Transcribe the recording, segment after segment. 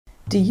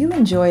Do you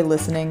enjoy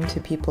listening to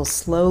people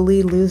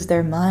slowly lose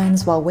their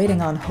minds while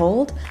waiting on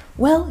hold?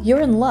 Well,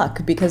 you're in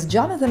luck because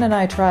Jonathan and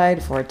I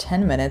tried for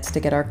 10 minutes to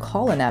get our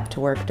call-in app to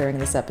work during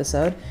this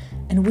episode,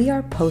 and we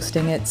are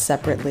posting it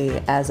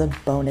separately as a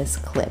bonus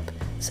clip.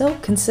 So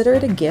consider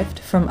it a gift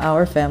from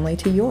our family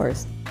to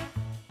yours.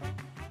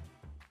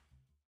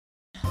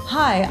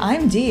 Hi,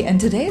 I'm Dee, and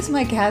today's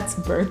my cat's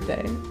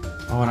birthday.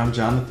 Oh, and I'm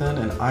Jonathan,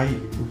 and I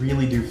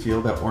really do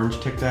feel that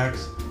orange Tic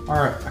Tacs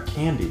are a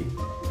candy.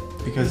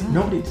 Because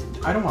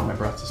I don't want my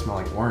breath to smell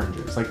like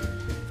oranges. Like,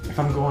 if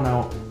I'm going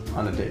out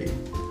on a date.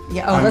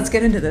 Yeah, let's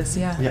get into this,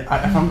 yeah.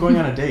 Yeah, if I'm going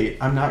on a date,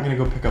 I'm not going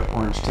to go pick up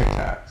orange Tic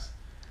Tacs.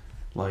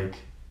 Like.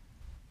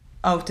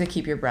 Oh, to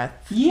keep your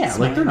breath. Yeah,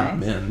 like they're not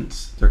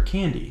mints. They're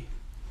candy.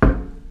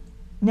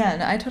 Yeah,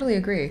 no, I totally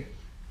agree.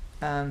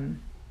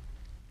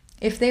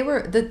 If they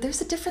were,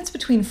 there's a difference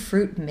between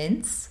fruit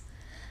mints.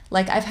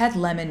 Like, I've had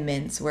lemon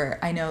mints where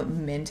I know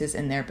mint is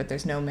in there, but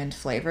there's no mint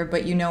flavor.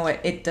 But you know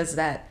what? It does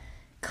that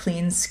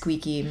clean,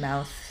 squeaky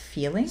mouth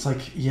feeling. It's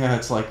like,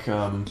 it's like,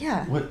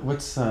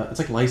 it's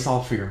like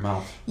Lysol for your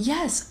mouth.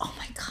 Yes. Oh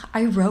my God.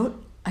 I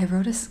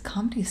wrote a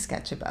comedy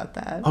sketch about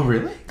that. Oh,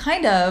 really?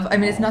 Kind of. I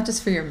mean, it's not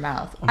just for your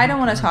mouth. I don't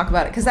want to talk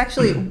about it because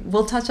actually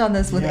we'll touch on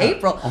this with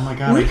April. Oh my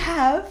God. We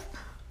have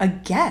a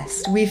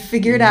guest. We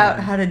figured out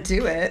how to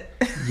do it.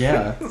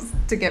 Yeah.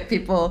 To get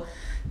people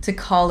to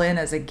call in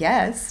as a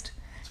guest.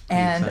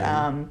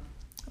 And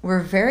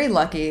we're very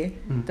lucky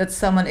that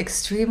someone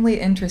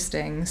extremely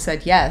interesting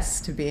said yes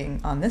to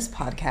being on this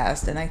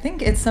podcast. And I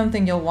think it's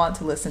something you'll want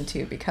to listen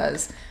to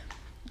because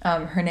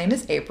her name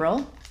is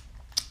April.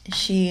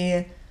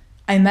 I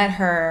met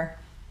her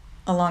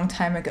a long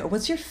time ago.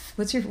 What's your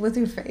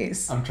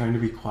face? I'm trying to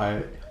be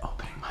quiet,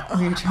 opening my mouth.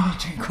 Oh, you're trying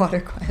to drink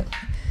water quietly.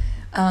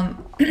 I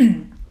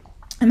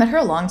met her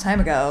a long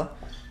time ago.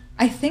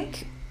 I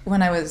think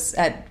when I was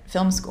at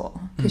film school,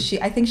 because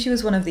I think she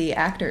was one of the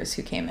actors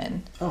who came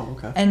in. Oh,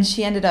 okay. And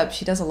she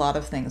does a lot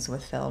of things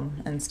with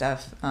film and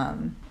stuff.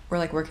 We're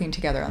like working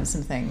together on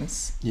some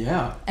things.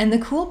 Yeah. And the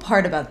cool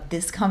part about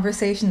this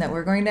conversation that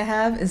we're going to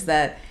have is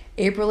that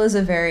April is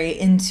a very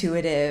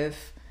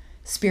intuitive,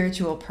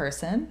 spiritual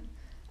person.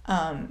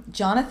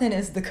 Jonathan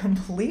is the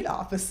complete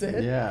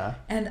opposite. Yeah.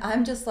 And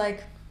I'm just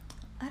like,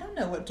 I don't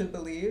know what to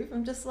believe.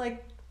 I'm just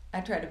like,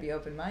 I try to be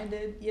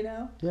open-minded, you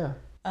know? Yeah.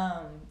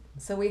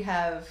 So we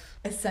have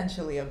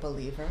essentially a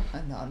believer,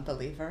 a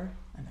non-believer,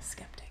 and a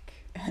skeptic.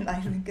 And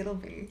I think it'll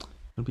be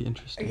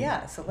interesting.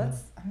 Yeah, so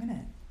I'm going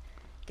to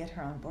get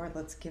her on board.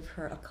 Let's give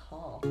her a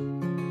call.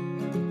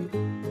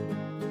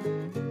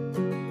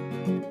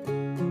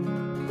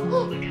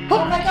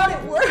 Oh my God,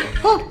 it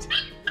worked!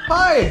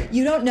 Hi!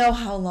 You don't know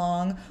how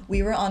long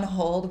we were on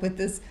hold with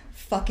this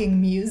fucking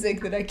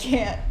music that I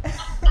can't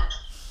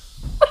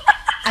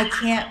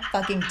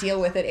fucking deal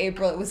with it,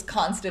 April. It was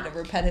constant and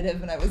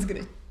repetitive, and I was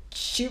going to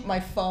shoot my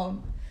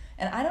phone.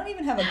 And I don't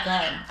even have a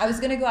gun. I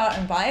was going to go out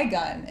and buy a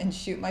gun and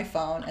shoot my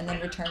phone and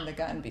then return the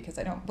gun because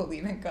I don't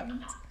believe in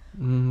guns.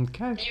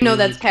 Okay. You know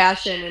that's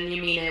passion and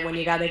you mean it when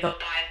you gotta go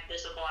buy the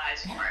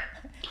supplies for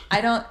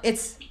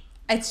it.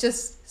 It's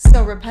just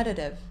so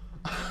repetitive.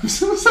 I'm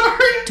so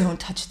sorry. Don't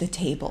touch the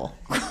table.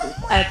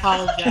 I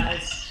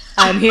apologize.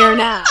 I'm here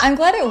now. I'm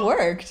glad it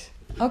worked.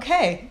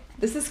 Okay,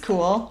 this is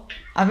cool.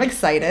 I'm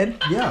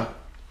excited. Yeah.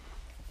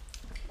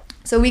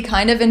 So we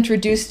kind of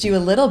introduced you a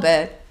little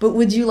bit, but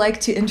would you like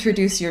to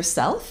introduce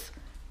yourself?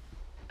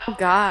 Oh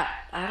God,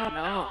 I don't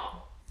know.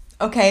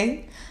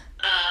 Okay.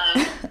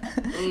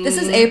 This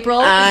is April.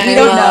 We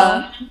don't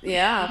know.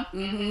 Yeah.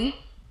 Mm-hmm.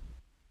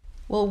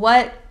 Well,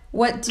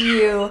 what do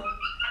you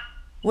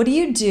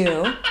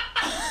do?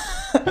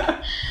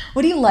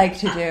 What do you like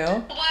to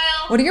do?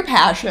 What are your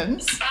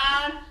passions?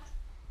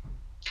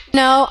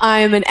 No,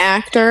 I'm an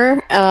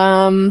actor.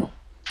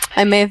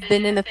 I may have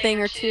been in a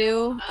thing or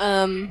two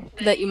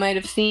that you might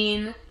have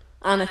seen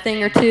on a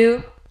thing or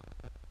two.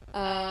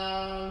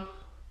 The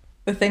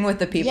thing with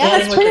the people? Yeah,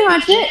 that's pretty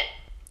much it.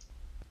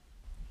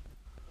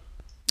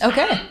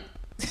 Okay.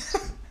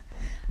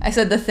 I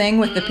said the thing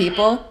with the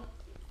people.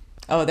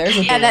 Oh, there's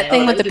a that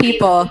thing with the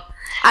people.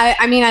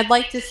 I mean, I'd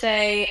like to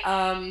say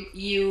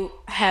you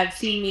have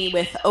seen me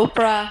with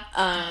Oprah.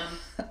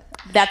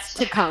 That's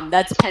to come.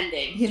 That's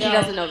pending. She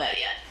doesn't know that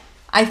yet.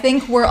 I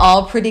think we're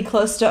all pretty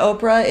close to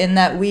Oprah in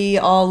that we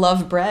all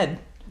love bread.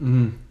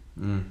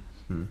 Mm-hmm.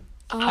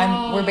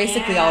 Mm-hmm. We're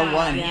basically all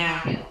one.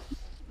 Yeah.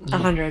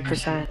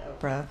 100%.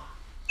 Oprah.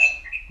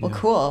 Well,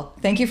 cool.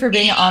 Thank you for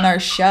being on our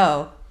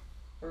show.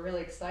 We're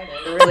really excited.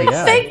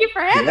 Thank you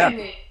for having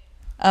me.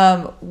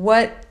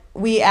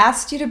 We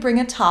asked you to bring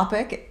a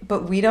topic,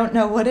 but we don't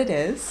know what it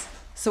is.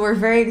 So we're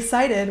very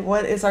excited.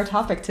 What is our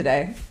topic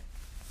today?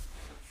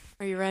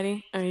 Are you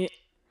ready?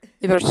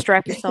 You better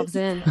strap yourselves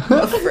in.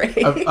 I'm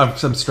afraid.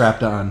 I'm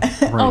strapped on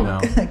right now.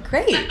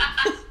 Great.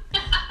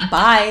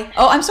 Bye.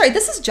 Oh, I'm sorry.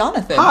 This is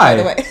Jonathan, Hi.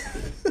 by the way.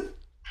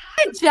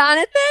 Hi,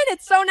 Jonathan.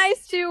 It's so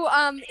nice to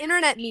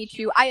internet meet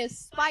you. I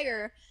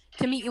aspire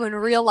to meet you in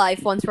real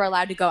life once we're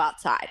allowed to go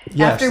outside.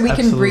 Yes, after we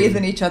absolutely. can breathe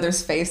in each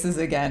other's faces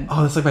again.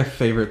 Oh, that's like my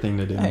favorite thing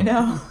to do. I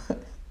know.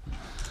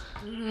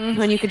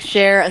 When you could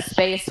share a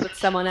space with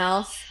someone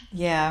else.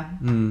 Yeah.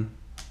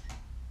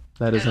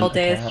 That isn't Old a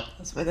days. cat.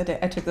 That's what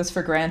I took this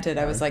for granted.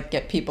 I was like,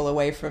 get people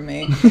away from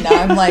me. Now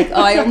I'm like,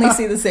 oh, I only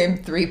see the same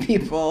 3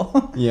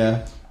 people.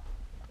 Yeah.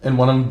 And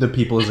one of the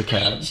people is a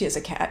cat. She is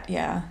a cat,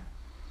 yeah.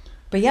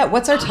 But yeah,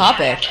 what's our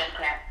topic?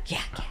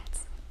 Yeah,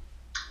 cats.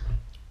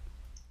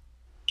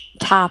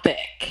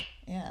 Topic.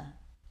 Yeah.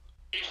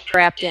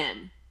 Strapped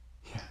in.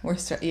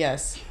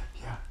 Yes.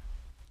 Yeah.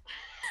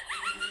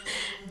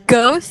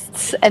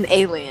 Ghosts and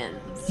aliens.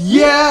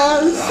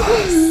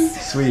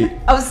 Yes! Sweet.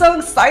 I'm so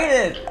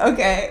excited.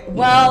 Okay.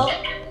 Well,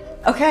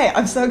 okay.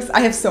 I'm so excited.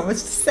 I have so much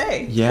to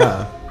say.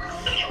 Yeah.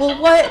 Well,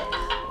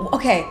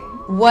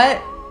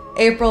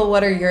 April,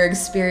 what are your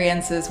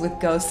experiences with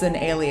ghosts and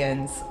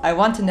aliens? I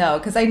want to know,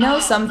 because I know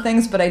some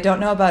things, but I don't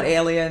know about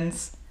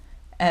aliens,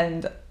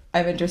 and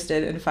I'm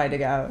interested in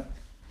finding out.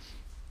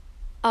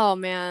 Oh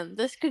man,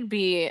 this could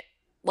be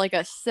like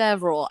a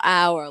several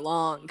hour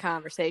long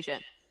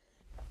conversation.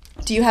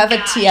 Do you have a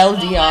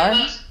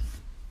TLDR?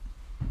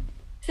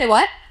 Say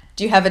what?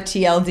 Do you have a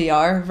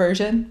TLDR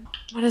version?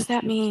 What does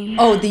that mean?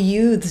 Oh, the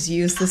youths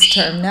use this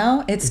term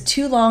now. It's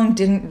too long,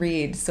 didn't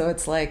read, so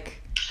it's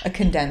like a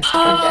condensed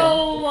version.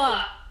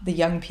 Oh, The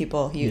young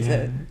people use Yeah,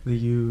 it. the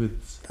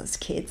youths. Those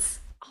kids.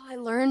 I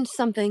learned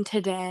something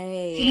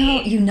today. You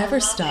know, you never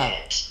stop.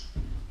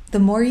 The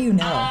more you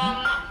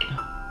know.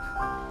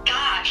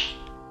 Gosh.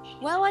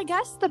 Well, I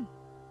guess the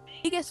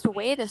biggest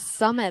way to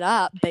sum it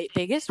up,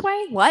 biggest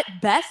way? What?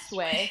 Best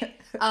way?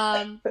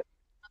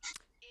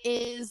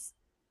 Is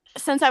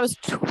since I was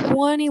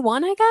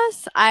 21, I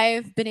guess,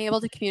 I've been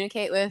able to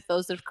communicate with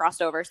those that have crossed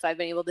over. So I've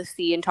been able to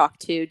see and talk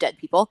to dead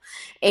people.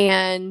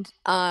 And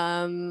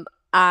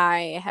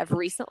I have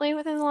recently,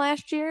 within the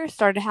last year,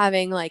 started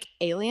having like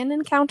alien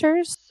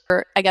encounters,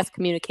 or I guess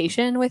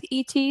communication with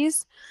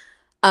ETs.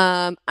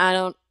 I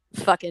don't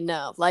fucking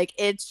know. Like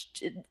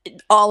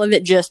all of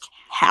it just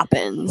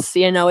happens.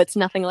 You know, it's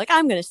nothing like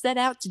I'm going to set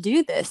out to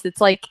do this. It's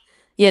like,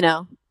 you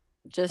know,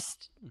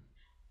 just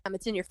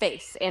it's in your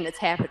face and it's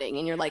happening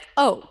and you're like,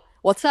 oh,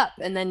 what's up?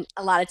 And then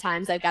a lot of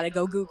times I've got to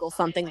go Google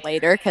something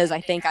later because I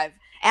think I've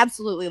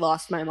absolutely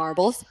lost my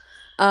marbles.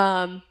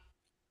 A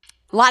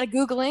lot of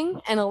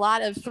Googling and a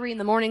lot of 3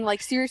 a.m.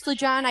 like, seriously,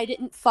 John, I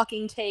didn't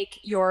fucking take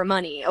your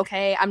money.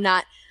 Okay. I'm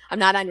not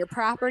on your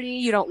property.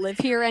 You don't live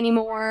here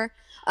anymore.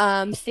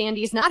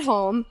 Sandy's not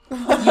home.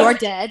 You're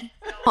dead.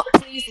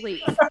 Please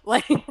leave.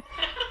 Like,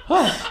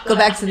 Go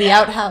back to the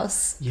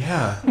outhouse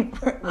Yeah.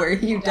 where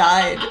you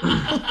died,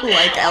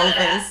 like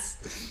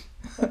Elvis.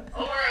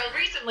 or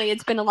recently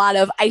it's been a lot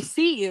of, I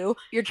see you.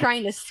 You're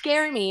trying to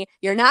scare me.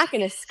 You're not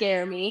going to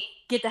scare me.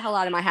 Get the hell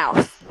out of my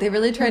house. They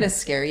really try to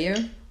scare you.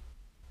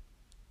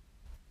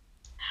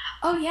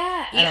 Oh,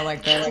 yeah. I don't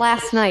like that.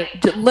 Last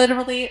night.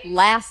 Literally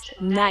last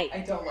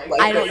night. don't like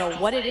I don't know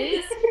what it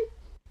is.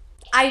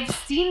 I've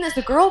seen this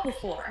girl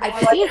before.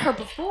 I've seen her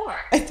before.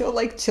 I don't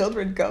like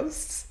children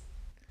ghosts.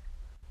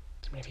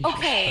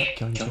 Okay.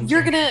 Killing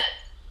You're gonna...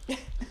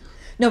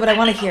 No, but I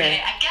want to hear Okay,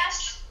 it. I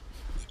guess.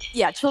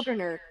 Yeah,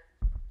 children are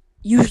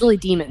usually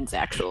demons,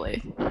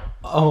 actually.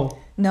 Oh,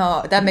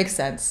 No, that makes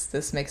sense.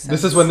 This makes sense.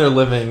 this is when they're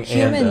living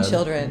human and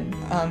children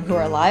who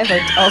are alive are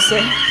also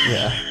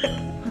Yeah.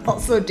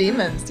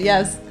 demons.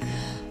 Yes,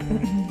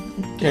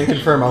 Can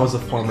confirm I was a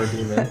former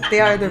demon. they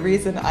are the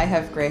reason I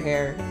have gray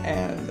hair,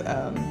 and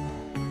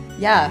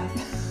yeah.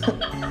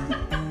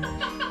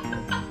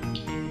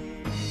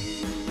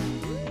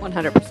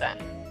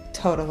 100%.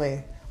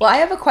 Totally. Well, I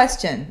have a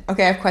question.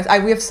 Okay, I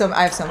have we have so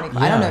I have so many.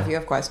 I don't know Yeah. if you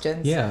have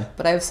questions. Yeah.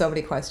 But I have so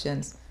many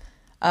questions.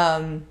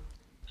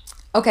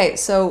 Okay,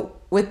 so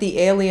with the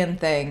alien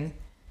thing,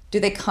 do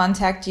they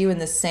contact you in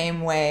the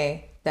same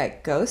way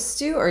that ghosts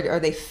do, or are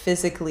they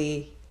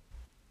physically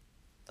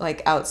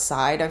like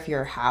outside of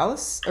your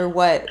house, or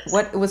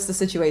what's the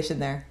situation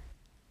there?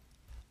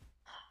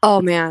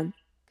 Oh, man.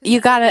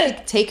 You gotta...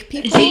 Like take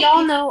people. Do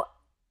y'all know?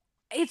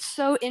 It's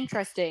so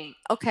interesting.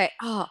 Okay.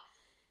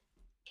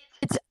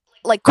 It's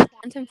like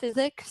quantum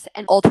physics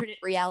and alternate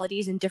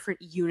realities in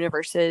different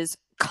universes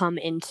come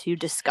into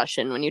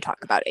discussion when you talk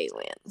about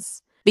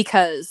aliens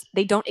because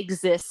they don't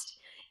exist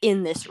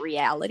in this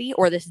reality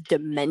or this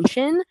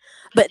dimension,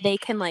 but they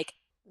can like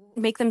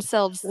make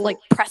themselves like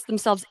press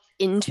themselves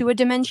into a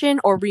dimension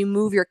or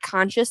remove your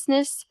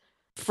consciousness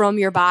from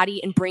your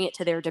body and bring it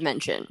to their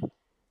dimension.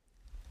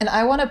 And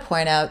I want to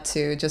point out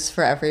too, just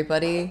for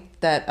everybody,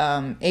 that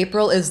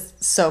April is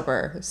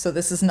sober, so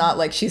this is not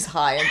like she's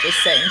high and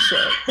just saying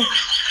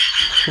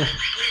shit.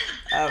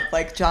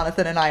 Like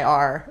Jonathan and I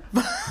are.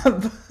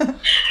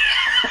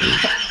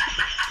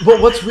 Well,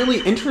 what's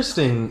really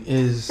interesting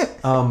is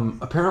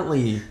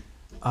apparently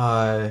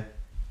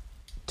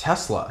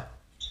Tesla,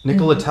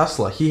 Nikola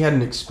Tesla, he had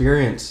an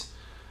experience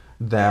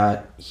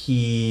that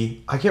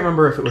I can't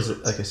remember if it was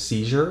like a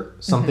seizure,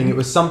 something. It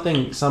was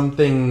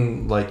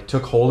something like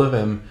took hold of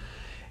him,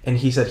 and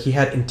he said he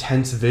had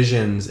intense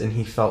visions and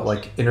he felt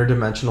like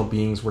interdimensional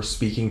beings were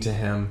speaking to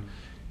him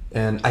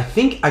And I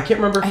can't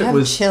remember if I it have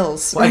was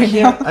chills. Well, right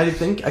now. I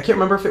can't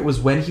remember if it was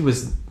when he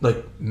was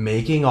like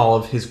making all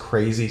of his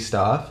crazy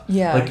stuff.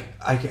 Yeah. Like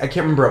I can't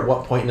remember at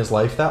what point in his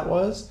life that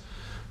was,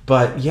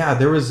 but yeah,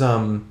 there was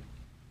like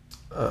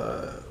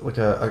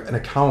an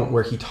account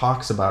where he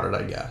talks about it,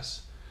 I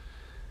guess,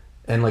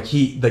 and like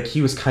he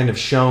was kind of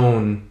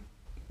shown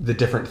the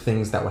different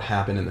things that would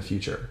happen in the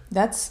future.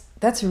 That's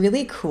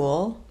really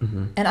cool.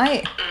 Mm-hmm. And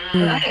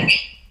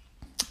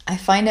I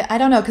find it, I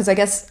don't know, because I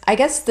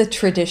guess the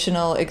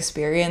traditional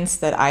experience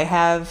that I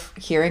have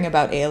hearing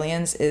about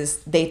aliens is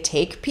they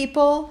take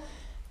people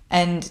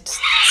and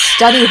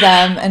study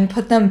them and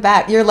put them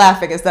back. You're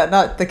laughing, is that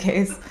not the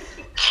case?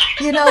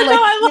 You know, like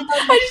No,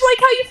 I just like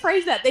how you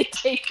phrase that. They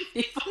take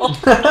people.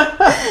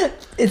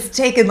 it's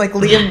taken, like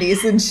Liam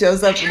Neeson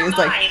shows up and You're he's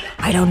like, mine.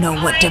 I don't know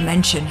what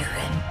dimension you're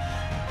in,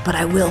 but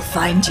I will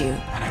find you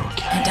And I will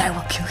kill and I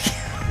will kill you.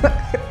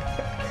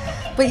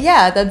 But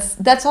yeah,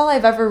 that's all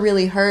I've ever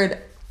really heard.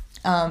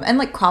 And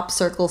like crop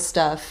circle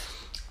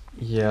stuff.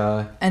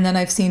 Yeah. And then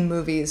I've seen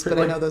movies, Pretty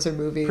but I like- know those are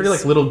movies. Pretty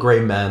like Little Gray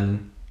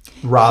Men,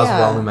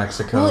 Roswell, Yeah. New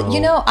Mexico. Well, you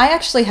know, I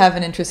actually have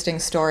an interesting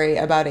story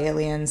about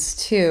aliens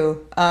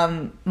too.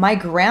 My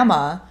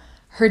grandma,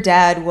 her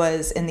dad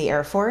was in the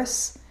Air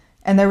Force,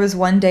 and there was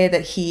one day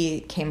that he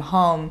came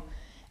home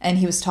and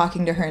he was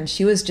talking to her, and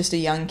she was just a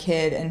young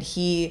kid, and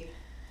he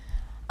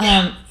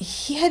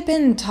had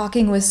been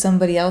talking with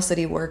somebody else that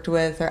he worked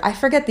with, or I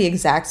forget the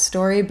exact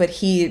story, but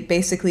he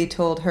basically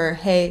told her,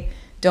 hey,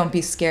 don't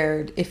be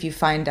scared if you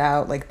find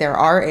out like there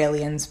are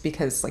aliens,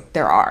 because like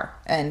there are,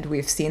 and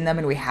we've seen them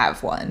and we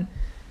have one.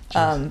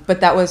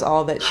 But that was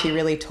all that she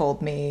really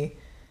told me.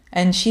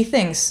 And she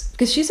thinks,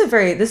 because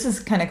this is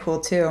kind of cool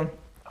too,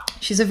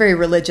 she's a very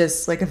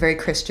religious, like a very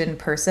Christian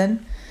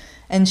person.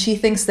 And she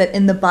thinks that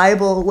in the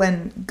Bible,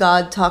 when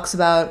God talks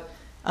about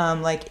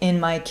like in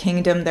my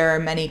kingdom there are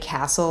many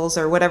castles,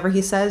 or whatever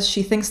he says,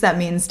 she thinks that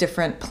means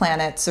different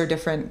planets or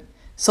different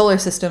solar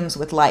systems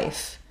with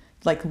life,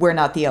 like we're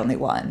not the only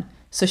one.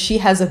 So she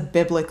has a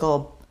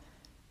biblical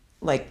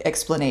like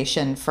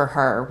explanation for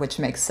her, which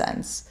makes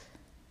sense.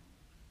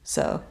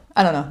 So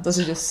I don't know, those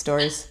are just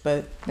stories,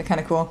 but they're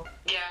kind of cool.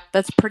 Yeah.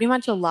 That's pretty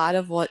much a lot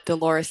of what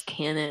Dolores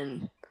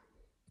Cannon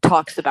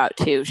talks about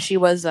too. She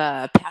was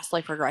a past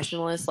life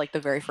regressionist, like the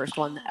very first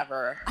one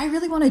ever. I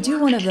really want to do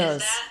one of Is those.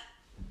 that-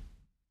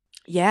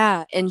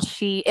 Yeah, and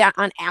she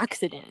on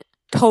accident,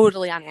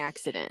 totally on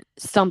accident,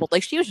 stumbled.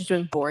 Like she was just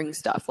doing boring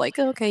stuff, like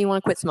okay, you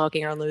want to quit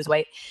smoking or lose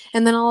weight,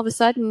 and then all of a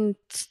sudden,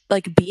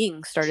 like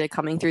beings started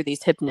coming through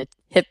these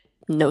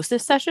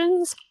hypnosis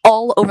sessions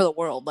all over the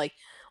world. Like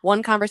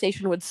one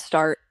conversation would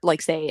start,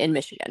 like say in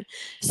Michigan,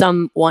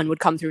 someone would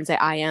come through and say,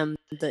 "I am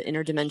the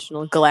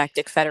Interdimensional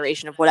Galactic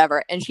Federation of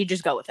whatever," and she'd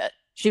just go with it.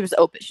 She was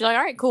open. She's like,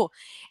 all right, cool.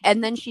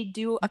 And then she'd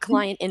do a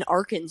client in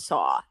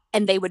Arkansas,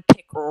 and they would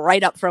pick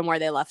right up from where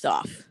they left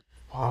off.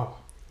 Wow.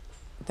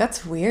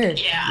 That's weird.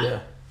 Yeah. Yeah.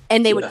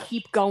 And they would Yeah.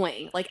 keep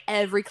going, like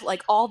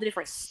all the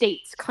different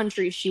states,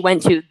 countries she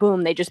went to,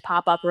 boom, they just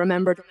pop up.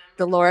 Remember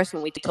Dolores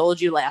when we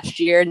told you last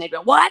year? And they'd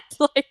go, what?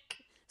 Like,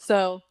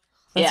 so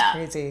That's yeah.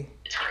 crazy.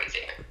 It's crazy.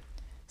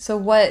 So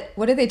what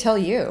did they tell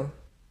you?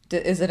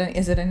 Is it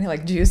any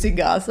like juicy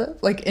gossip,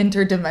 like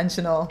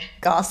interdimensional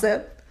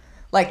gossip,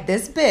 like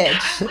this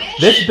bitch I wish.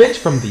 This bitch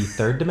from the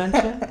third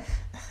dimension?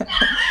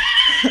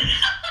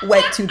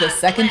 went to the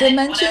second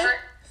dimension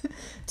Whatever.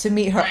 to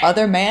meet her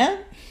other man?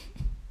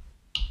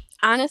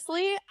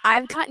 Honestly,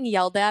 I've gotten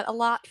yelled at a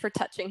lot for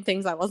touching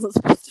things I wasn't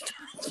supposed to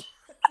touch.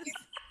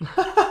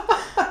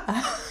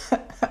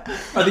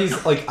 Are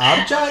these like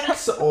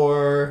objects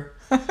or?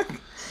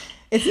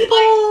 It's people.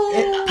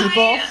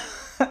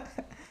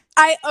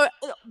 I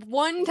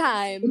one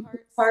time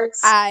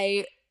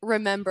I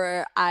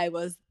remember I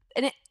was,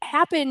 and it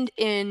happened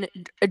in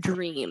a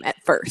dream at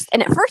first.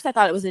 And at first I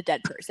thought it was a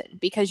dead person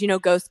because, you know,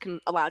 ghosts can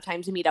a lot of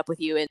times meet up with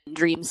you in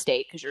dream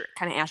state because you're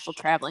kind of astral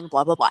traveling,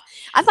 blah, blah, blah.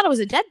 I thought it was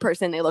a dead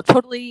person. They looked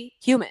totally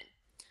human,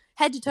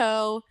 head to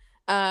toe.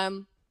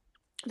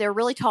 They're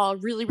really tall,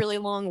 really, really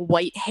long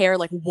white hair,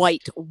 like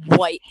white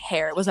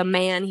hair. It was a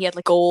man. He had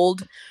like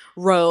gold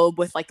robe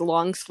with like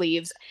long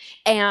sleeves.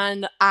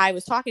 And I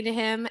was talking to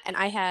him, and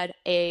I had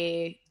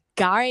a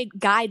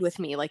guide with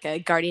me, like a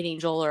guardian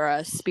angel or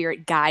a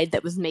spirit guide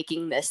that was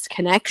making this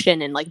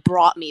connection and like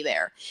brought me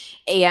there.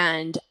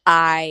 And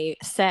I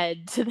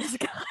said to this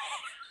guy,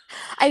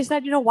 I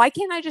said, you know, why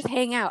can't I just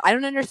hang out? I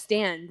don't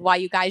understand why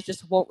you guys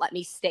just won't let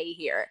me stay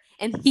here.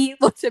 And he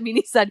looked at me and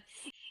he said,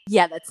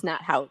 yeah, that's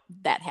not how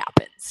that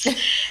happens.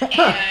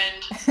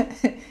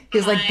 And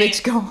He's like,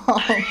 bitch, go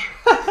home.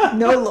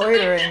 No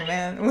loitering,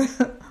 man.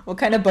 What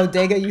kind of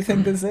bodega you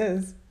think this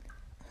is?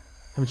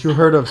 Haven't you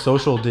heard of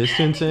social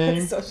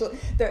distancing?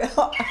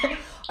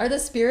 Are the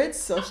spirits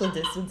social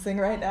distancing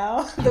right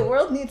now? The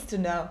world needs to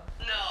know.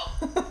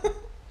 no.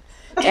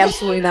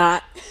 Absolutely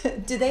not.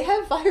 Do they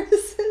have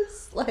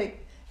viruses?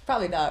 Like,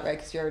 probably not, right?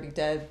 Because you're already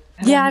dead.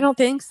 Yeah, I don't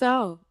think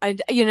so.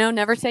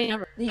 Never say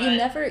never.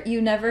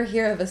 You never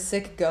hear of a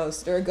sick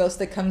ghost or a ghost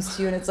that comes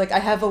to you and it's like, I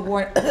have a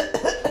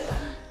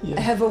I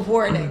have a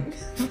warning.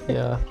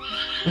 Yeah.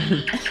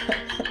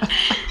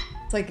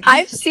 like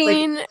I've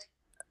seen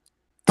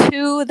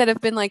two that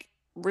have been like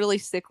really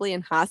sickly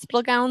in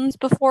hospital gowns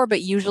before,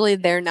 but usually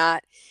they're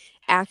not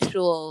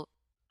actual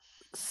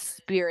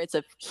spirits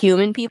of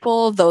human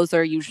people. Those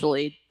are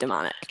usually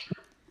demonic.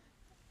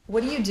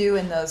 What do you do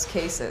in those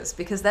cases?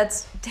 Because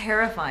that's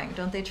terrifying.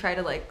 Don't they try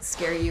to like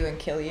scare you and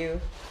kill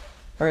you?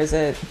 Or is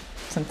it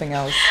something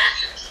else?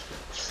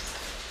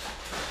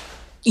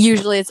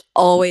 Usually it's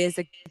always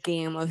a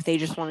game of they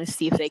just want to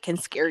see if they can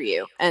scare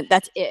you. And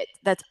that's it.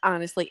 That's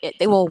honestly it.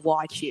 They will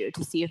watch you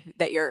to see if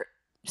that you're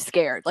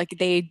scared. Like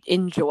they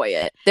enjoy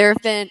it. There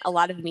have been a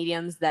lot of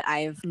mediums that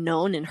I've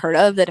known and heard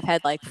of that have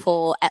had like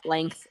full at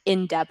length,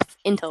 in-depth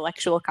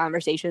intellectual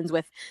conversations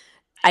with,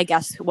 I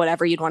guess,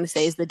 whatever you'd want to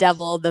say is the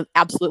devil, the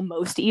absolute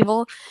most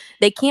evil.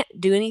 They can't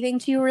do anything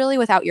to you really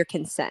without your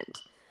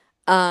consent.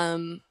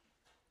 And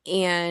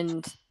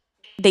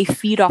they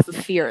feed off of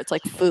fear. It's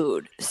like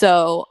food.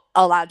 So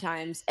a lot of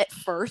times at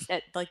first,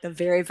 at like the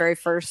very, very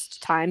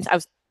first times, I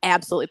was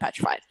absolutely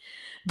petrified.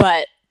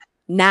 But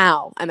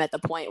now I'm at the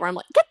point where I'm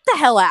like, get the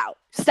hell out.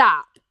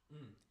 Stop.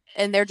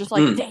 And they're just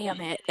like, damn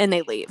it. And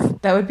they leave.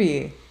 That would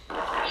be...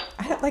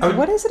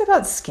 what is it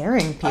about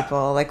scaring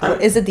people? Like,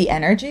 is it the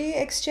energy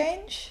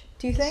exchange,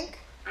 do you think?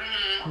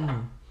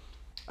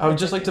 I would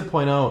just like to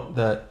point out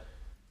that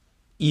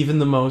even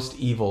the most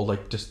evil,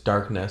 like just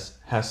darkness,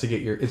 has to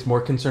get it's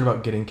more concerned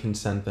about getting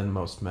consent than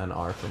most men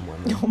are from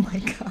women. Oh my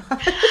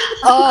god.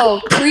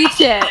 Oh,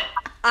 preach it.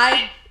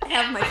 I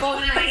have my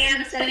phone in my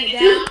hand, setting it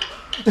down.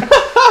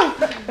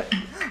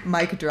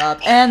 Mic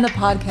drop. And the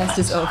podcast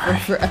is over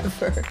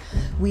forever.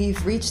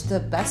 We've reached the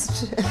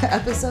best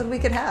episode we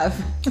could have.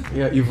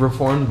 Yeah, you've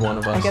reformed one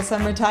of us. I guess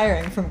I'm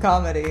retiring from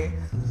comedy.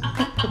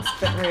 It's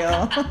been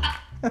real.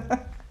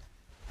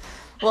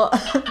 Well,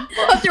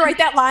 I'll have to write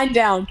that line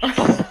down.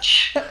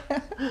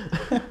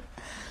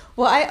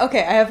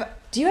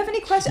 Do you have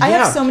any questions? I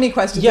have so many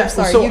questions. Yeah, I'm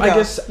sorry. so you go. I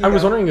guess I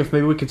was wondering if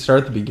maybe we could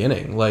start at the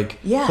beginning. Like,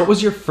 what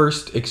was your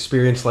first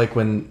experience like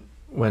when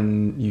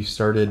you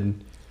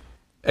started,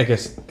 I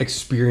guess,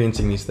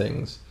 experiencing these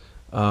things?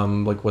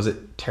 Like, was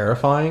it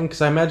terrifying?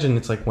 Because I imagine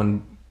it's like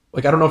when,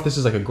 like, I don't know if this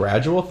is like a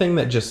gradual thing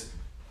that just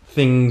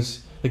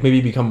things like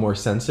maybe become more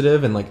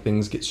sensitive and like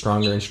things get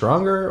stronger and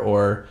stronger,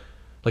 or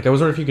like I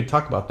was wondering if you could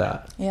talk about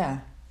that. Yeah,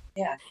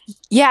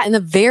 in the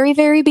very,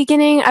 very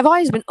beginning, I've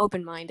always been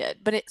open-minded,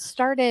 but it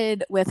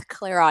started with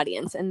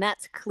clairaudience, and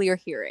that's clear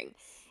hearing.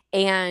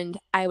 And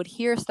I would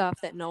hear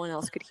stuff that no one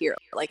else could hear,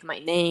 like my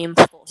name,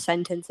 full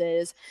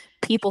sentences,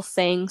 people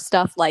saying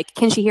stuff like,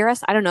 can she hear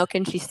us? I don't know,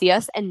 can she see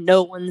us? And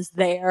no one's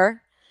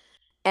there.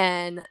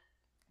 And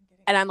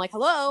I'm like,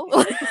 hello?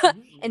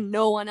 And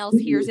no one else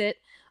hears it.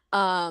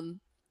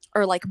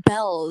 Or like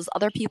bells,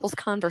 other people's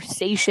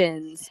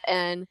conversations.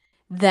 And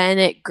then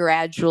it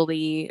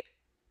gradually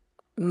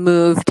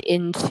moved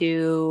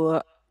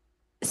into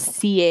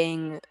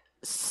seeing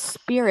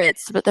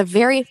spirits. But the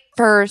very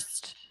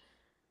first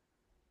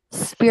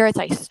spirits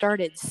I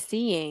started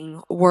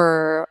seeing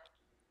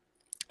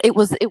it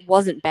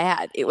wasn't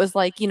bad. It was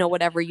like,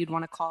 whatever you'd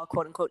want to call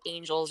quote unquote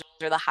angels,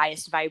 or the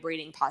highest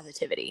vibrating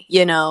positivity,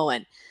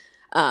 and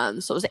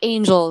so it was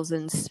angels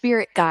and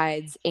spirit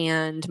guides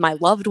and my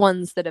loved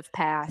ones that have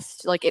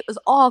passed. Like, it was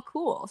all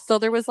cool. So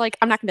there was like,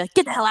 I'm not gonna be like,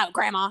 get the hell out,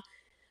 grandma.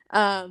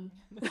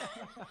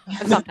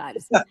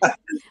 Sometimes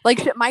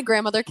like my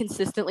grandmother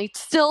consistently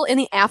still in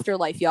the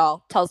afterlife,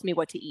 y'all, tells me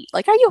what to eat.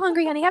 Like, are you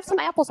hungry, honey? Have some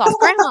applesauce,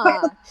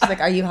 grandma. She's like,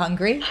 are you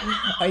hungry?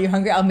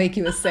 I'll make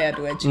you a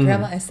sandwich.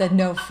 Grandma, I said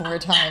no 4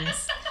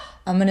 times.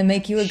 I'm gonna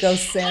make you a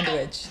ghost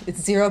sandwich.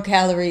 It's 0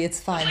 calorie, it's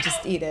fine,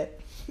 just eat it.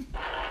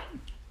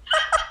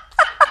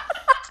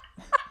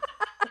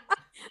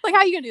 Like,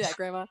 how are you gonna do that,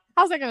 grandma?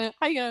 How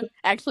are you gonna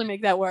actually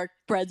make that work?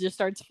 Bread just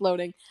starts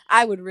floating.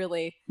 I would lose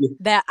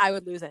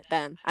it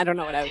then. I don't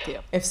know what I would do.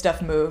 If stuff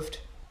moved.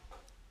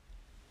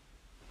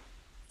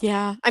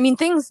 Yeah. I mean,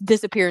 things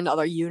disappear into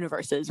other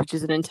universes, which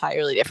is an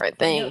entirely different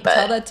thing. But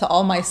tell that to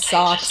all my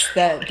socks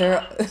that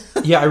they're...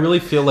 Yeah, I really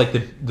feel like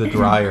the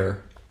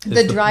dryer...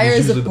 The dryer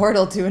is a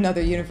portal to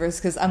another universe,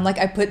 because I'm like,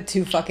 I put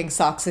 2 fucking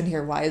socks in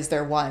here. Why is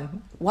there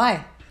 1?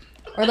 Why?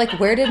 Or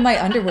like, where did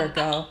my underwear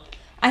go?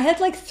 I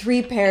had like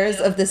 3 pairs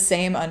of the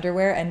same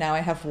underwear, and now I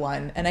have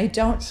 1, and I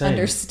don't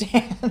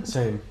understand.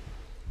 Same.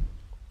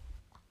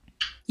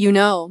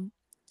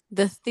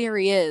 The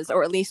theory is,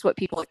 or at least what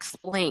people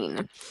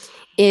explain,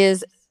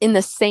 is in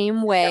the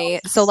same way.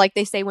 So like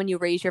they say, when you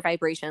raise your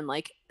vibration,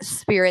 like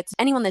spirits,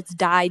 anyone that's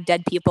died,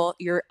 dead people,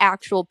 your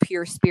actual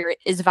pure spirit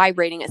is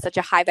vibrating at such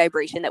a high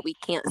vibration that we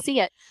can't see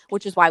it,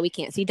 which is why we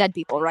can't see dead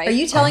people, right? Are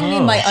you telling me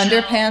my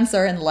underpants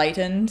are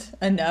enlightened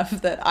enough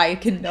that I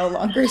can no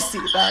longer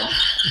see them?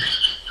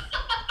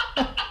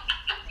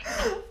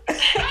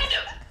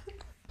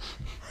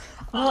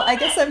 Well, I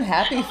guess I'm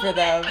happy for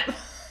them.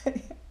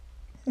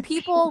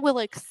 People will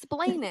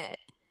explain it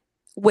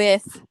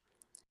with,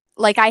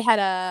 like, I had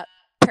a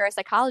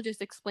parapsychologist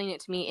explain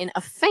it to me in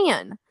a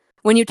fan.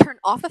 When you turn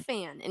off a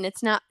fan and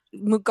it's not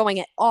going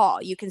at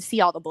all, you can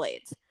see all the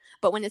blades.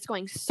 But when it's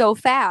going so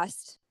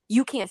fast,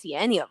 you can't see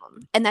any of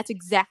them. And that's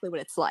exactly what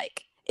it's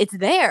like. It's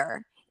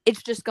there.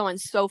 it's just going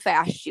so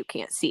fast you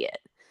can't see it.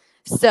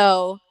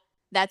 So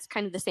that's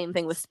kind of the same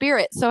thing with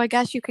spirit. So I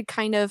guess you could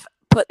kind of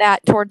put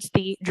that towards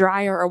the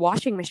dryer or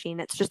washing machine.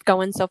 It's just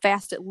going so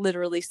fast it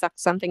literally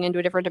sucks something into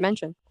a different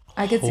dimension.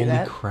 I could see Holy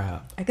that.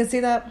 crap. I could see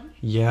that.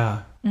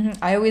 Yeah.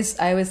 I always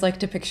like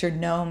to picture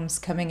gnomes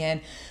coming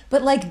in,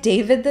 but like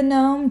David the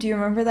gnome, do you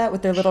remember that,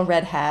 with their little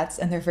red hats,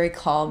 and they're very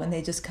calm, and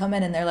they just come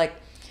in and they're like,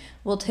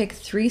 we'll take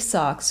 3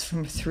 socks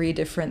from 3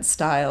 different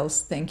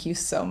styles, thank you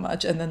so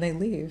much, and then they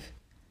leave.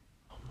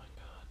 Oh my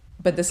god.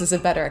 But this is a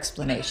better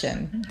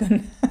explanation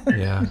than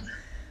Yeah.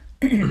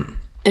 And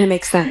it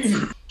makes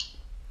sense.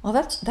 Well,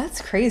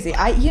 that's crazy.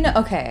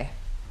 Okay.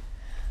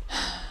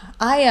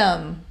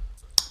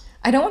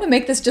 I don't want to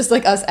make this just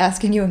like us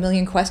asking you a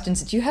million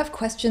questions. Do you have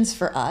questions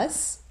for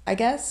us? I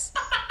guess.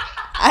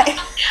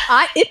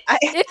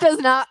 It does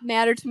not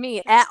matter to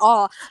me at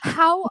all.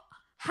 How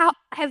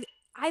have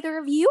either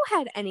of you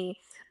had any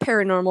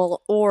paranormal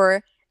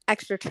or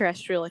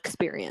extraterrestrial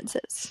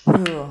experiences?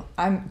 Ooh,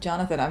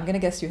 Jonathan. I'm gonna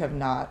guess you have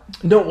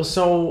not. No,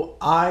 so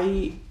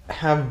I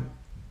have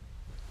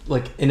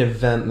like an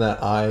event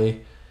that I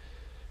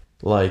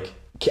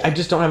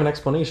just don't have an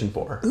explanation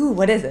for. Ooh,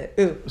 what is it?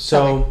 Ooh.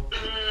 So,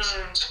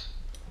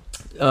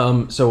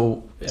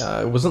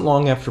 it wasn't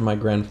long after my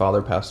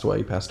grandfather passed away.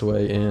 He passed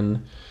away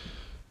in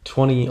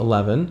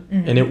 2011,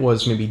 and it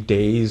was maybe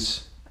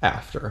days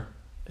after.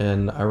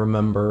 And I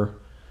remember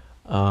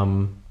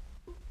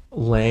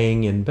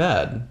laying in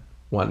bed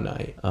one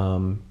night,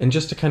 and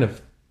just to kind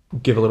of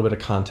give a little bit of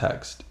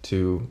context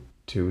to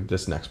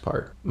this next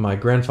part, my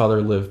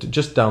grandfather lived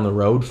just down the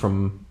road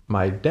from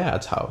my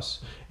dad's house,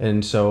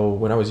 and so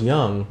when I was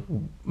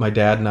young, my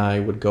dad and I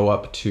would go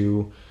up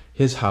to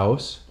his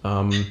house,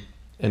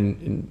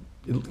 and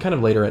kind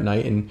of later at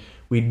night, and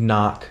we'd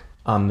knock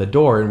on the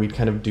door, and we'd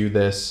kind of do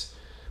this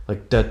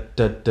like da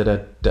da da da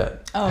da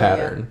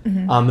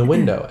pattern on the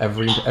window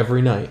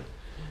every night.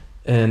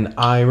 And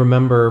I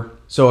remember,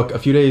 so a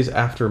few days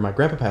after my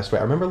grandpa passed away,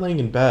 I remember laying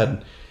in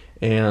bed,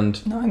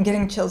 and No, I'm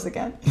getting chills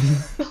again.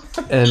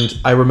 and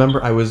I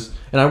remember I was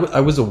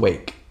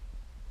awake.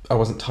 I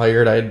wasn't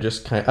tired. I had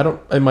just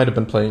I might have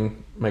been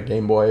playing my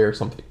Game Boy or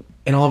something.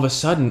 And all of a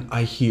sudden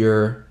I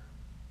hear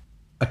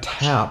a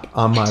tap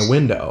on my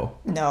window.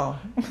 No.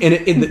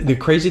 And the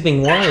crazy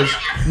thing was,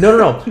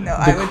 no. No,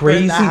 I would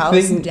burn the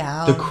house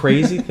down. The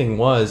crazy thing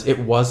was, it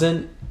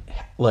wasn't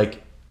at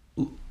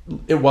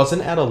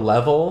a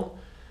level,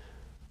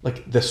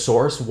 like the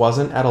source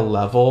wasn't at a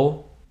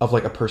level of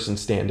like a person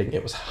standing.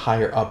 It was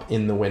higher up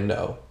in the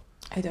window.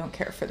 I don't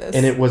care for this.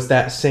 And it was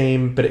that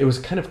same, but it was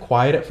kind of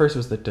quiet at first. It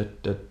was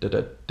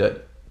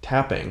the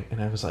tapping.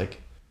 And I was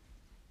like,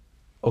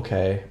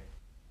 okay,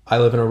 I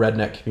live in a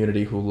redneck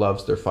community who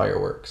loves their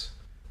fireworks.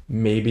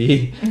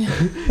 Maybe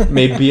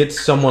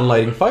it's someone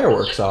lighting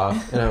fireworks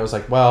off. And I was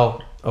like,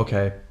 well,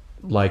 okay.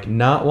 Like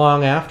not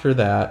long after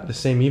that, the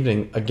same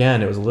evening,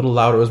 again, it was a little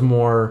louder. It was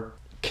more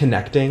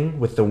connecting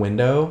with the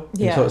window.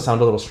 Yeah. And so it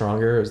sounded a little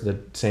stronger. It was the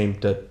same.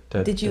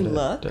 Did you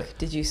look?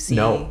 Did you see?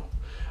 No.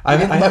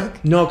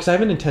 No, because I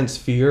have an intense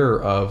fear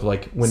of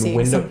like when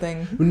seeing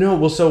something. No,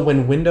 well, so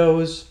when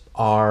windows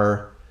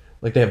are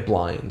like they have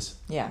blinds.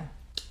 Yeah.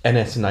 And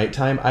it's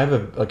nighttime, I have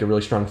a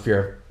really strong fear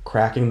of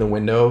cracking the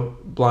window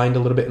blind a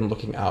little bit and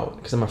looking out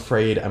because I'm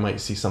afraid I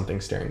might see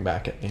something staring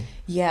back at me.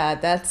 Yeah,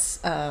 that's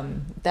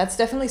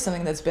definitely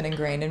something that's been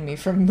ingrained in me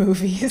from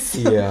movies.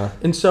 Yeah,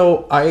 and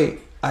so I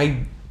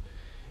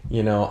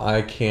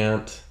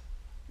can't,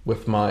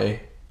 with my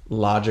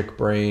logic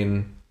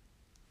brain,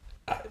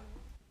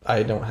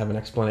 I don't have an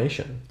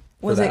explanation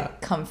for Was that. it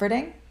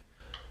comforting?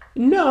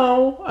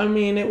 No, I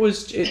mean it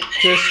wasn't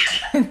Well,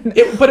 discomforting.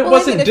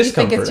 if you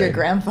think it's your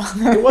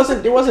grandfather. It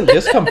wasn't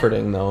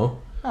discomforting though.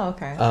 Oh,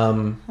 okay.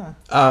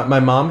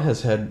 My mom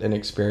has had an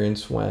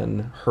experience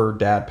when her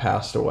dad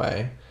passed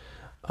away.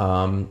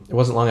 It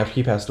wasn't long after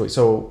he passed away,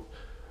 so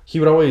he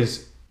would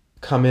always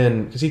come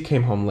in because he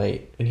came home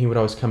late, and he would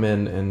always come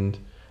in and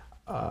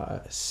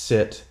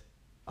sit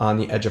on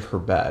the edge of her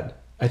bed.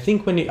 I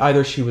think when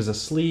either she was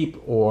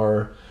asleep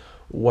or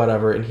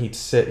whatever, and he'd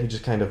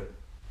just kind of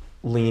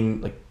lean,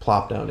 like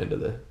plop down into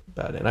the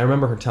bed. And I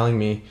remember her telling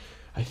me,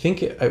 I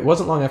think it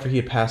wasn't long after he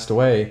had passed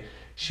away,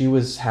 she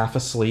was half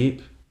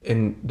asleep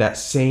in that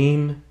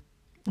same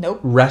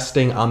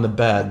resting on the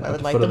bed I would at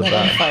the like foot of the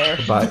them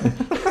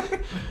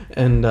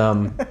on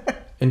bed.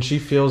 And she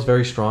feels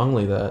very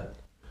strongly that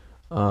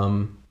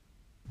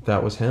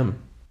that was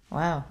him.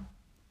 Wow.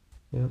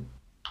 Yeah.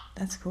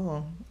 That's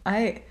cool.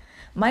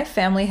 My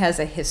family has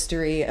a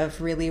history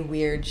of really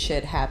weird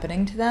shit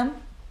happening to them.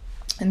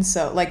 And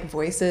so, like,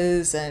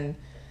 voices and,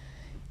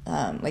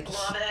 like,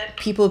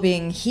 people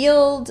being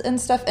healed and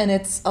stuff. And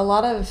a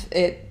lot of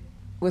it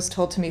was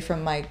told to me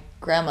from my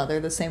grandmother,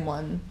 the same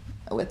one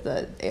with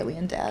the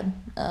alien dad.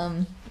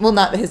 Well,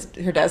 not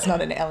her dad's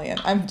not an alien.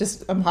 I'm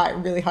high,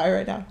 really high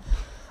right now.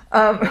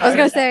 I was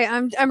gonna say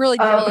I'm really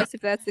jealous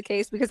if that's the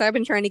case because I've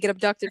been trying to get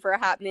abducted for a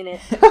hot minute.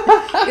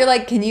 You're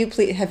like, can you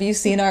please? Have you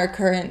seen our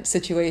current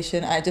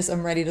situation?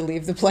 I'm ready to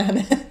leave the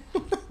planet.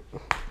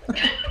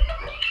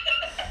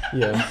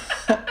 Yeah.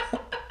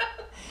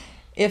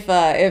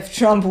 if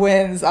Trump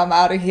wins, I'm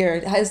out of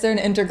here. Is there an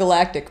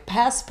intergalactic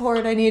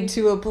passport I need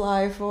to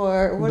apply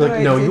for? What do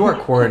I no, do? you are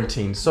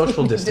quarantined.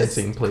 Social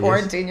distancing, Just please.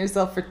 quarantine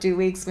yourself for 2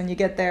 weeks when you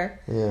get there.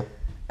 Yeah.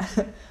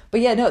 But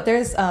yeah, no,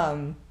 there's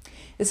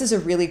this is a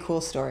really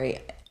cool story.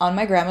 On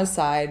my grandma's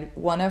side,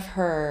 one of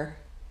her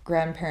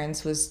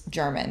grandparents was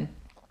German,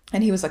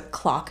 and he was a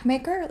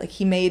clockmaker. Like,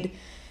 he made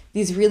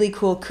these really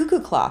cool cuckoo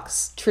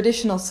clocks,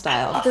 traditional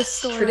style. This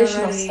story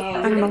Traditional already. style.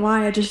 I don't know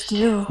why, I just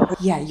knew.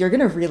 Yeah, you're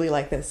gonna really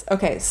like this.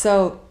 Okay,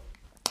 so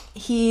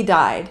he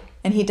died,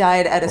 and he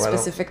died at a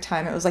specific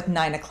time. It was like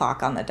 9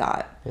 o'clock on the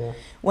dot. Yeah.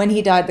 When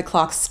he died, the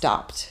clock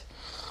stopped,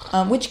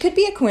 which could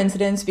be a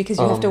coincidence because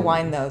you have to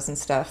wind those and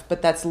stuff,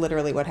 but that's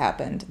literally what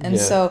happened. And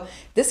Yeah. so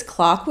this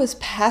clock was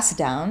passed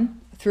down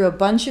through a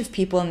bunch of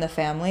people in the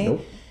family,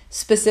 Nope.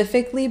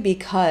 specifically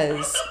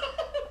because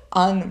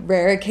on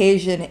rare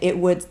occasion it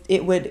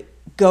would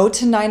go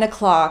to 9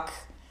 o'clock,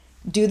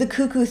 do the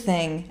cuckoo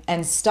thing,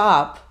 and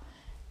stop,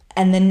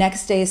 and the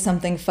next day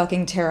something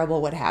fucking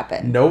terrible would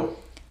happen. Nope.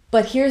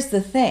 But here's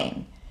the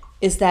thing,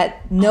 is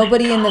that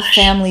nobody in the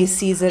family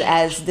sees it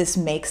as this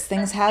makes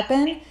things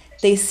happen.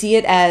 They see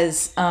it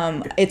as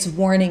it's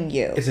warning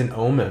you. It's an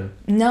omen.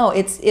 No,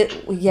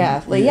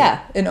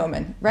 an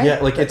omen, right? Yeah,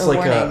 like it's like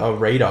warning. a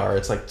radar.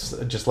 It's like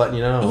just letting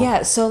you know.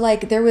 Yeah, so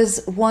like there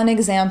was one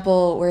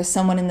example where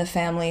someone in the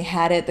family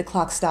had it, the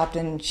clock stopped,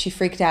 and she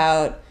freaked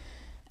out.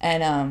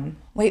 And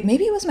wait,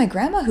 maybe it was my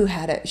grandma who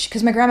had it,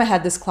 because my grandma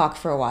had this clock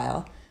for a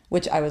while,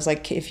 which I was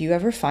like, if you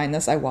ever find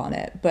this, I want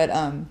it. But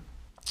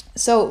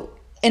so,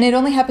 and it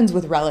only happens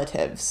with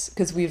relatives,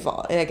 because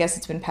I guess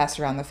it's been passed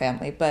around the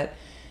family. But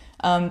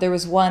there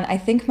was one, I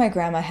think my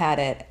grandma had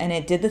it, and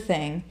it did the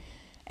thing,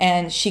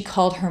 and she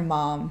called her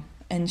mom,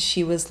 and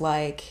she was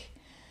like,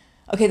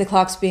 okay, the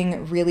clock's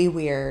being really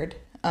weird,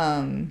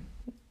 and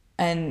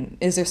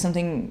is there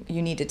something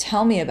you need to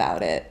tell me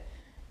about it?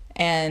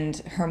 And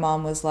her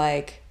mom was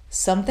like,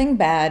 something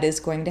bad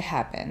is going to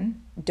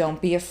happen. Don't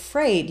be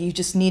afraid. You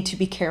just need to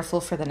be careful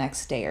for the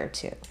next day or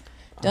two.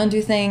 Don't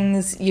do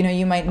things,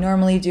 you might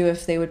normally do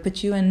if they would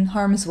put you in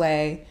harm's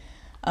way.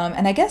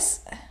 And I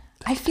guess,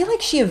 I feel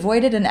like she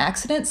avoided an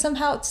accident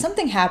somehow.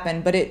 Something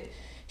happened, but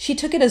she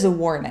took it as a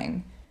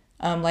warning.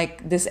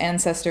 Like, this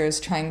ancestor is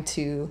trying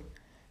to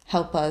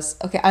help us.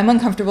 Okay, I'm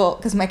uncomfortable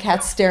because my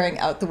cat's staring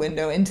out the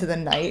window into the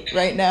night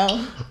right now.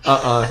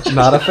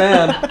 Not a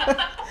fan.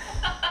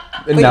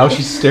 And now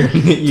she's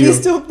staring at you.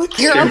 Please don't look.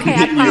 You're okay,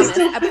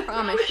 I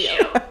promise you.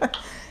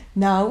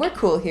 No, we're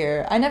cool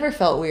here. I never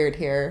felt weird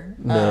here.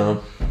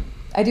 No.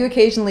 I do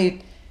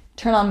occasionally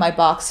turn on my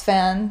box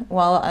fan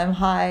while I'm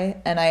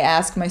high, and I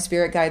ask my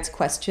spirit guides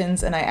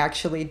questions, and I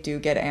actually do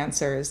get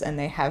answers, and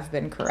they have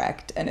been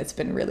correct, and it's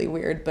been really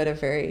weird, but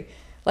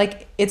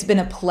it's been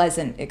a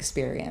pleasant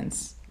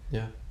experience.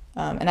 Yeah.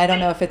 And I don't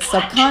know if it's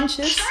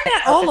subconscious.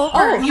 All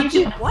over. You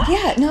do what?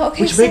 Yeah, no,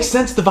 okay. Which makes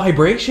sense, the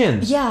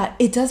vibrations. Yeah,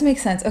 it does make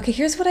sense. Okay,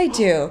 here's what I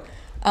do.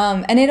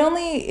 And it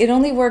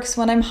only works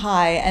when I'm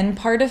high, and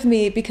part of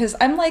me, because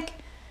I'm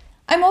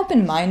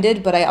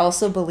open-minded, but I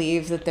also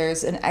believe that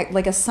there's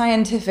a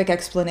scientific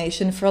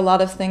explanation for a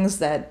lot of things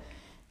that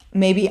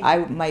maybe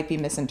I might be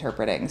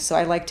misinterpreting. So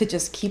I like to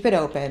just keep it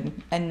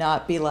open and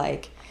not be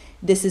like,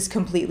 this is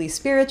completely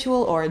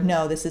spiritual, or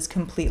no, this is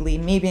completely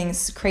me being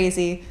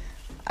crazy.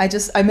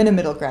 I'm in a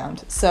middle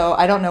ground, so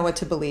I don't know what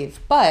to believe.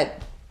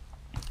 But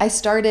I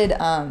started,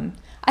 I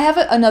have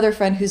another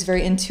friend who's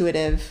very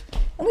intuitive,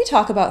 and we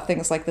talk about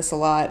things like this a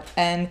lot.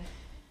 And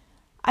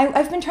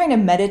I've been trying to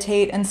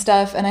meditate and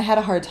stuff, and I had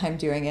a hard time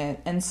doing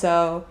it. And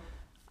so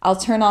I'll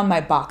turn on my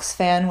box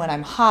fan when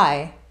I'm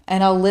high,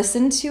 and I'll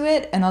listen to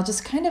it, and I'll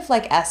just kind of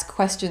ask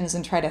questions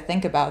and try to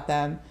think about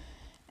them.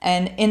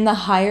 And in the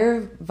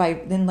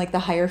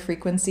higher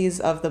frequencies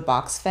of the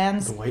box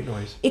fans, The white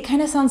noise. it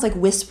kind of sounds like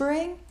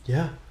whispering.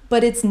 Yeah.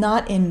 But it's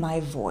not in my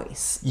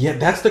voice. Yeah,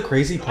 that's the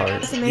crazy part.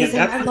 It's amazing.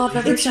 I love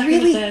every second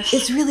of this.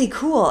 It's really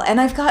cool. And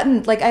I've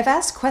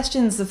asked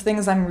questions of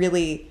things I'm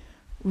really,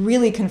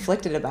 really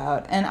conflicted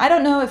about. And I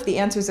don't know if the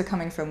answers are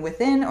coming from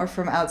within or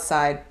from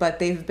outside, but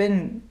they've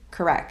been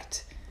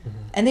correct. Mm-hmm.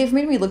 And they've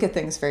made me look at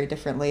things very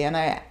differently.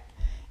 And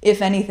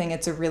if anything,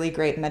 it's a really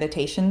great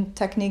meditation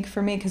technique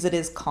for me because it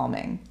is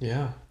calming.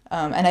 Yeah.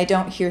 And I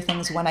don't hear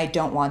things when I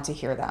don't want to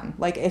hear them.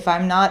 Like, if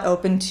I'm not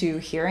open to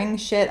hearing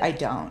shit, I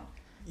don't.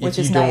 Which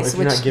is nice,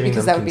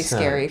 because that would be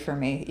scary for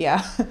me.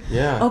 Yeah.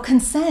 Yeah. Oh,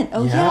 consent.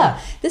 Oh, Yeah. yeah.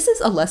 This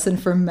is a lesson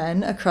for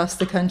men across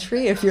the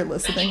country. If you're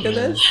listening to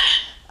this,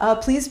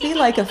 please be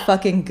like a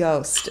fucking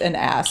ghost and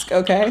ask.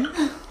 Okay.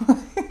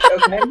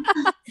 Okay.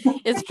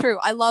 It's true.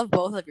 I love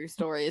both of your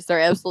stories. They're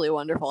absolutely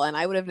wonderful. And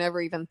I would have never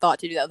even thought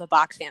to do that with a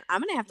box fan.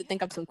 I'm going to have to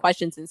think up some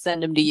questions and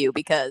send them to you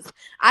because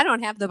I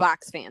don't have the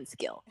box fan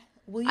skill.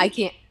 I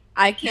can't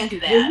do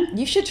that.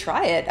 You should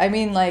try it. I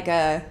mean,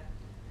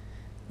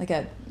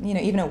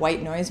 even a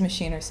white noise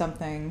machine or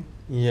something.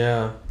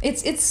 Yeah.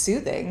 It's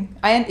soothing.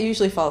 I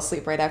usually fall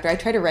asleep right after. I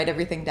try to write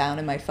everything down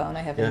in my phone.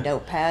 I have a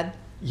notepad.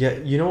 Yeah,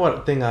 you know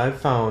what thing I've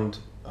found,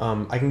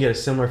 I can get a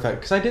similar effect,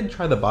 because I did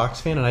try the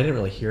box fan and I didn't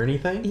really hear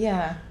anything.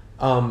 Yeah.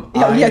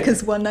 Yeah,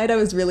 because one night I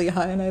was really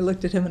high and I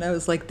looked at him and I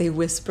was like, they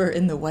whisper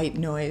in the white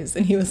noise.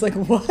 And he was like,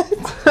 what?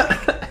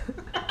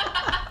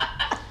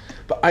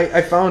 But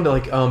I found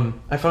a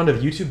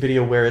YouTube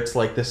video where it's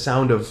like the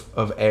sound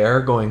of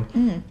air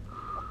going.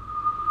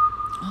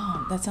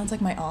 Oh, that sounds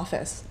like my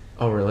office.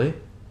 Oh, really?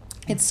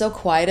 It's so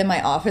quiet in my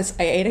office.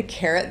 I ate a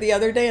carrot the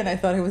other day and I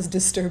thought it was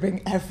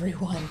disturbing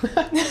everyone.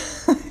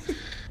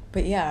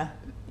 But yeah,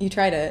 you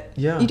tried it.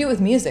 Yeah. You do it with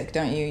music,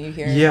 don't you? You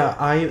hear it? Yeah,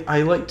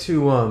 I like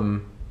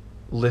to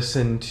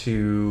listen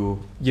to,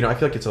 I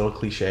feel like it's a little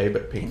cliche,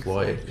 but Pink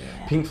Floyd.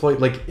 Yeah. Pink Floyd,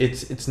 like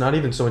it's not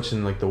even so much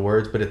in like the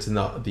words, but it's in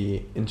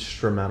the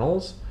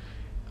instrumentals.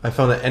 I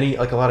found that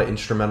a lot of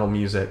instrumental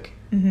music,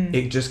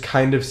 it just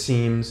kind of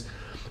seems,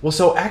 well,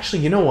 so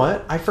actually, you know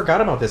what? I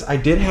forgot about this. I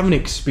did have an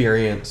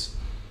experience,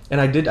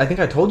 and I think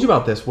I told you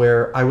about this,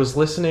 where I was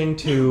listening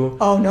to...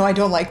 Oh, no, I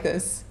don't like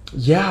this.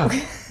 Yeah.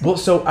 Well,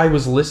 so I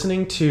was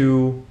listening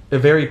to a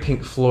very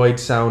Pink Floyd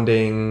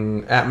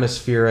sounding,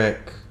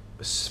 atmospheric,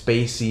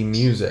 spacey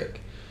music.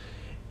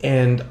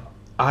 And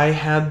I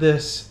had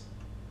this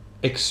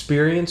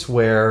experience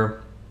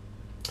where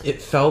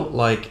it felt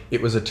like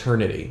it was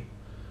eternity.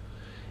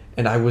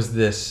 And I was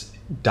this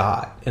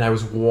dot, and I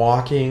was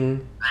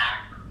walking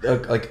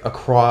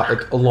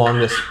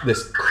along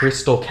this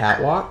crystal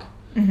catwalk.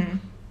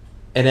 And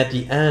at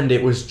the end,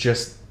 it was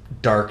just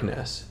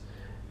darkness.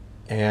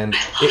 And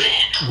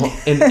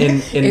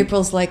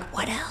April's like,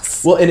 what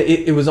else? Well, and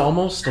it was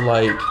almost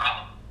like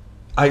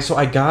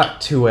I got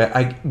to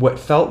it, what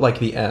felt like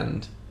the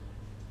end,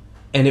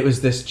 and it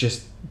was this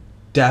just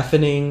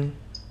deafening,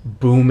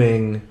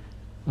 booming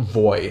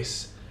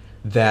voice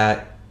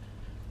that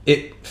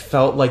it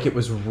felt like it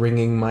was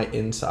ringing my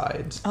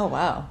insides. Oh,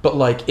 wow. But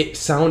like it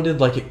sounded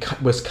like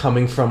it was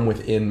coming from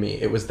within me.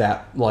 It was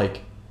that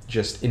like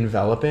just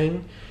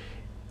enveloping,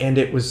 and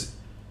it was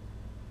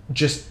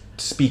just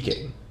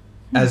speaking.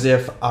 As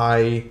if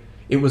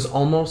it was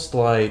almost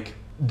like,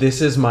 this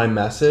is my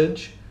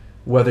message,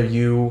 whether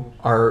you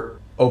are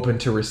open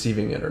to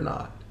receiving it or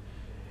not.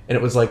 And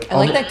it was like... I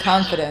like that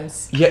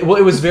confidence. Yeah, well,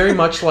 it was very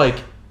much like,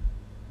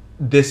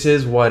 this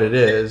is what it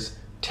is,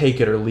 take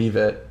it or leave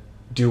it,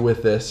 do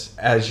with this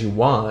as you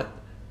want.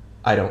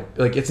 I don't...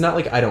 Like, it's not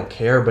like I don't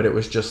care, but it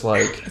was just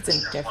like... It's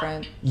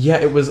indifferent. Yeah,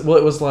 it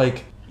was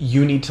like,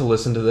 you need to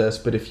listen to this,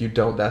 but if you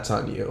don't, that's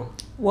on you.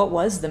 What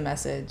was the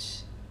message?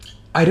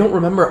 I don't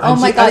remember. Oh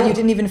my God, you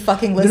didn't even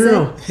fucking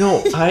listen?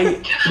 No,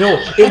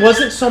 it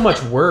wasn't so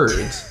much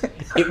words.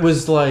 It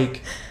was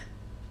like,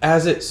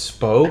 as it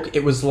spoke,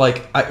 it was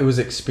like, it was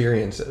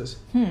experiences.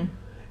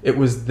 It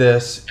was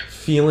this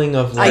feeling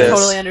of like... I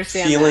totally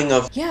understand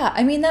Yeah,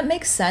 I mean, that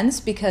makes sense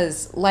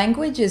because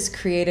language is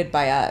created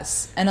by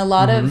us. And a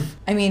lot of,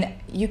 I mean,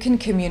 you can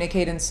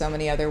communicate in so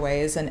many other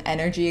ways, and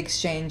energy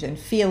exchange and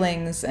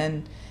feelings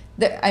and...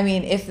 I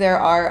mean, if there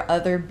are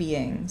other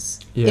beings,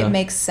 it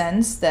makes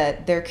sense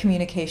that their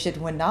communication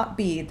would not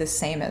be the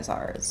same as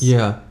ours.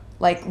 Yeah.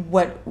 Like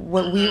what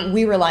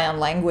we rely on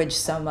language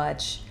so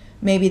much,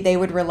 maybe they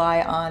would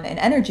rely on an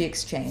energy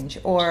exchange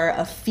or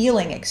a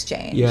feeling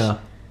exchange. Yeah.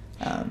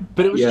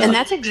 But it was and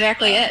that's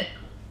exactly it.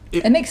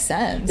 It makes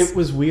sense. It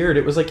was weird.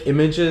 It was like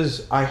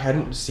images I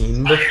hadn't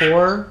seen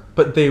before,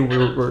 but they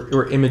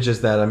were images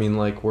that, I mean,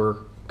 like, were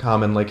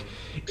common. Like,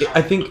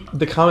 I think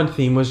the common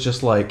theme was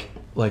just like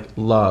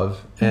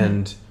love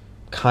and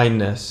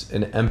kindness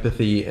and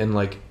empathy and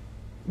like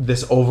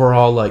this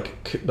overall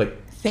like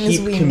things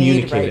keep we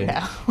communicating. Need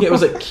right now. Yeah, it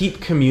was like keep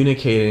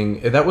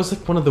communicating. That was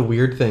like one of the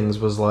weird things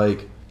was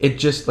like it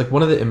just like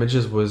one of the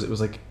images was it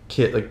was like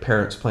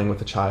parents playing with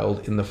a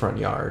child in the front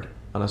yard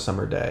on a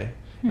summer day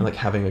and like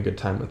having a good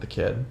time with the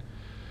kid.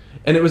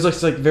 And it was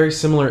like very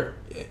similar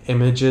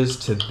images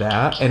to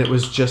that, and it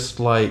was just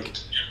like,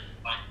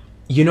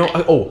 you know,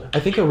 I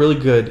think a really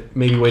good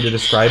maybe way to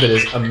describe it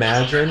is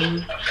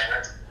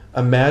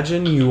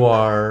imagine you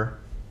are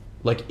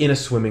like in a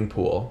swimming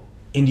pool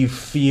and you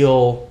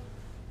feel,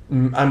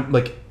 I'm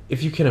like,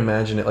 if you can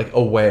imagine it, like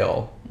a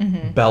whale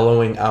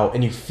bellowing out,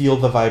 and you feel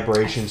the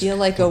vibrations. I feel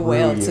like a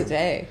whale you.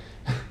 today.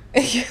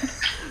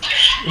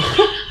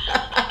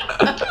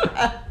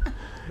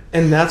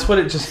 And that's what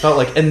it just felt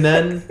like. And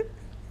then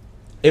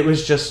it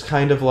was just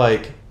kind of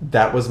like,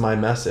 that was my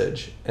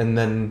message. And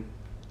then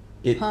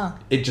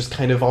it just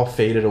kind of all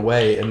faded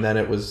away, and then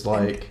it was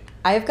like...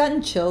 I've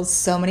gotten chills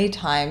so many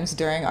times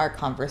during our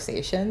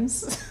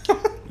conversations.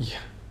 Yeah.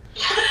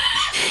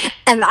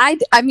 And I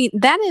mean,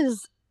 that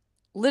is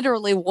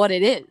literally what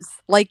it is.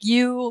 Like,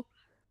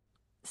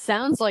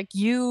 sounds like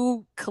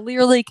you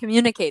clearly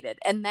communicated,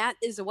 and that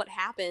is what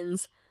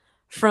happens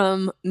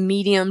from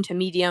medium to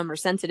medium or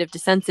sensitive to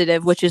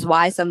sensitive, which is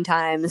why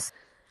sometimes...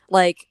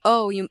 Like,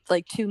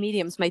 two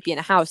mediums might be in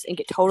a house and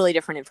get totally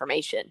different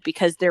information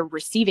because they're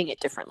receiving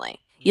it differently,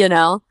 you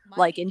know,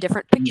 like in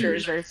different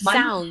pictures or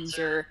sounds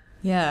or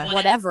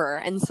whatever.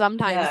 And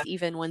sometimes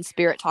even when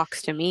spirit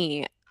talks to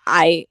me,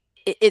 I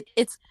get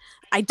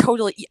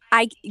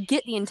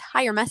the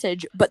entire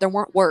message, but there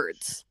weren't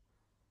words.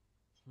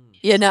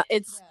 You know,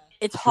 it's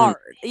hard.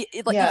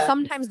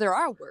 Sometimes there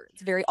are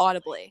words very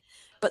audibly,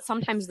 but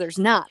sometimes there's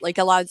not. Like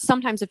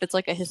sometimes if it's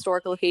like a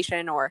historic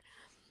location or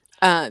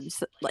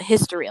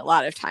history, a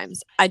lot of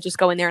times I just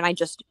go in there and I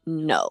just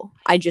know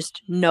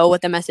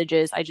what the message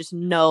is. I just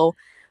know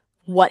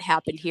what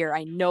happened here.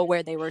 I know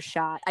where they were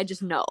shot. I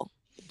just know.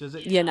 Does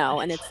it,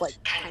 And it's like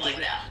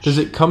does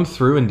it come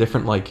through in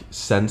different like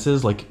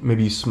senses? Like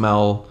maybe you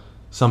smell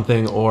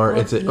something, or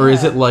or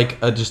is it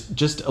like a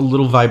just a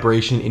little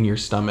vibration in your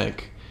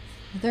stomach?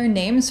 There are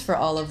names for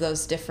all of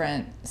those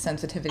different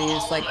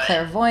sensitivities, like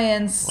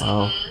clairvoyance.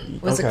 Wow.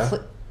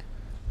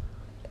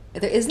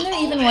 Isn't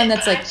there even one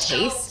that's like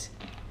taste?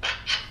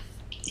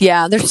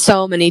 Yeah, there's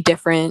so many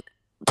different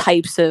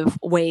types of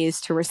ways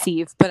to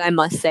receive, but I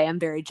must say I'm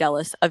very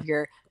jealous of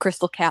your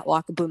Crystal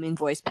Catwalk Booming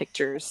Voice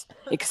Pictures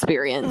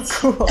experience.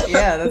 Cool.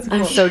 Yeah, that's cool.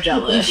 I'm so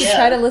jealous. You should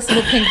try to listen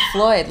to Pink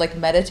Floyd, like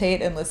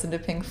meditate and listen to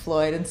Pink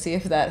Floyd and see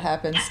if that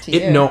happens to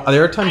you. No,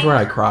 there are times where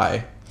I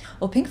cry.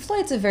 Well, Pink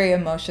Floyd's a very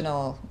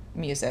emotional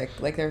music.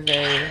 Like they're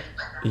very...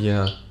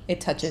 Yeah.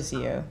 It touches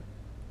you,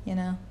 you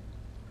know?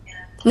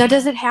 Now,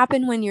 does it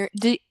happen when you're...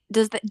 Did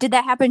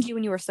that happen to you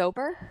when you were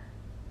sober?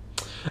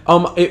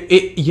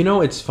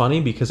 It's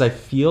funny because I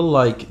feel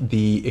like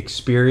the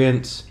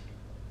experience,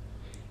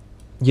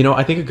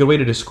 I think a good way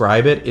to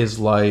describe it is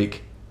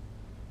like,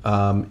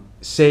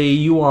 say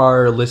you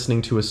are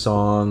listening to a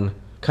song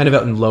kind of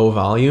out in low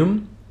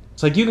volume.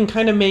 It's like you can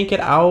kind of make it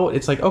out.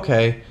 It's like,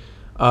 okay,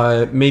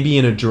 maybe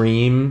in a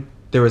dream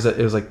it was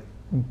like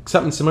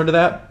something similar to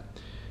that.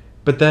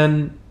 But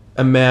then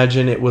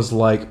imagine it was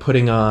like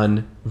putting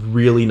on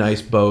really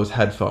nice Bose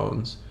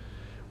headphones,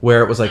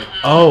 where it was like,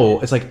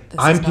 it's like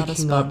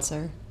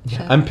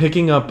I'm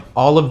picking up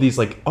all of these,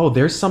 like,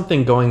 there's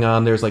something going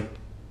on. There's like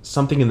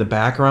something in the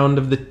background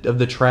of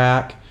the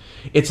track.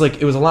 It's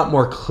like it was a lot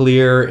more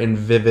clear and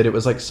vivid. It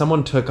was like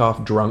someone took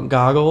off drunk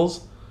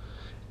goggles,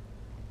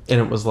 and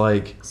it was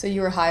like. So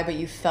you were high, but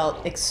you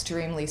felt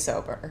extremely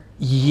sober.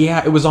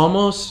 Yeah, it was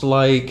almost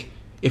like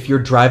if you're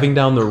driving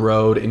down the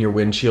road and your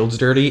windshield's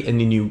dirty, and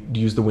then you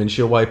use the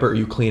windshield wiper or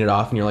you clean it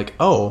off, and you're like,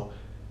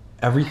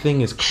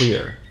 everything is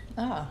clear.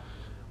 Oh.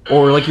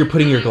 Or like you're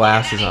putting your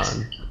glasses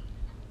on.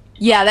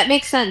 Yeah, that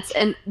makes sense.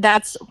 And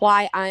that's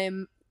why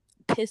I'm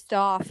pissed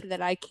off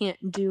that I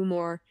can't do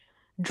more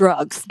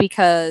drugs,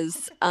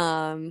 because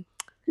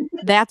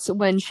that's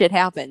when shit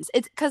happens.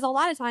 It's because a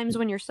lot of times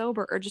when you're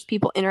sober or just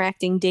people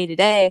interacting day to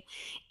day,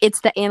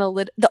 it's the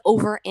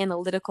over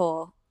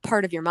analytical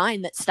part of your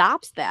mind that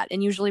stops that.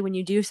 And usually when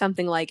you do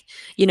something like,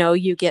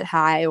 you get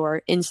high,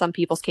 or in some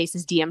people's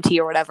cases DMT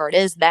or whatever it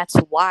is, that's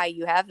why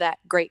you have that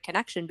great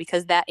connection,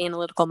 because that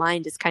analytical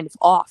mind is kind of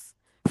off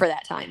for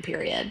that time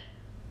period.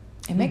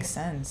 It makes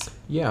sense.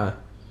 Yeah.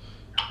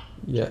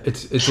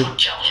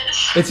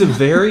 It's a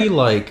very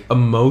like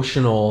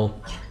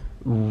emotional,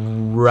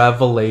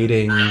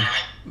 revelating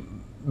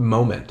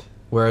moment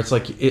where it's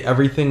like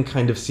everything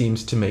kind of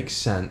seems to make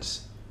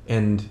sense,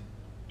 and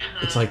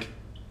it's like,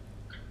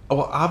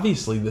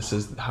 obviously this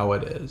is how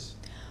it is.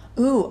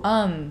 Ooh,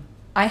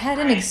 I had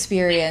an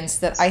experience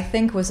that I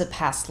think was a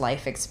past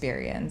life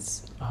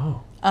experience.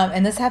 Oh.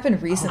 And this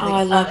happened recently. Oh,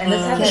 I love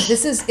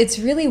that. It's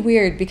really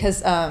weird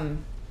because I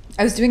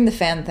was doing the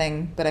fan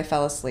thing, but I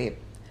fell asleep.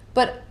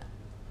 But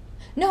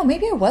no,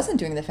 maybe I wasn't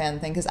doing the fan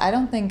thing because I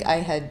don't think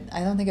I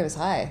was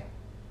high.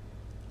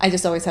 I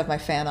just always have my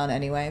fan on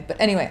anyway.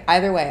 But anyway,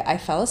 either way, I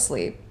fell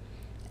asleep.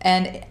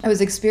 And I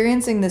was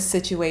experiencing this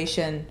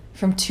situation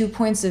from 2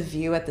 points of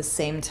view at the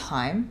same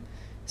time.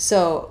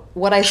 So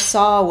what I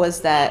saw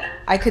was that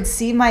I could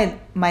see my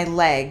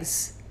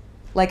legs,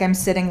 like I'm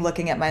sitting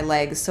looking at my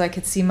legs. So I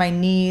could see my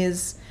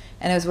knees,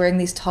 and I was wearing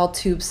these tall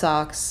tube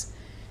socks.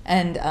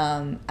 And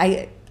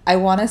I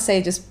want to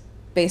say, just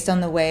based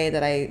on the way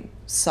that I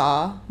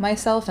saw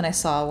myself and I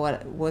saw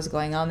what was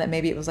going on, that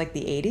maybe it was like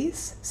the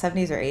 80s,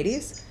 70s or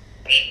 80s.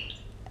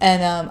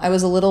 And I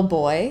was a little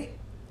boy,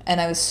 and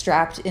I was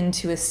strapped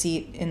into a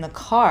seat in the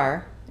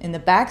car, in the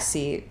back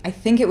seat. I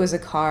think it was a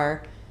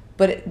car,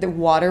 but the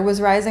water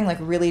was rising, like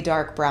really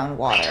dark brown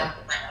water.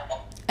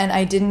 And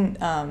I didn't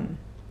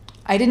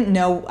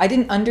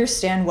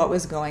understand what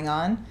was going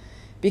on,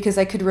 because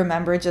I could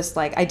remember just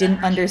like, I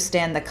didn't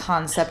understand the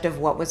concept of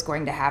what was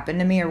going to happen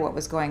to me or what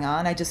was going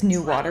on. I just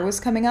knew water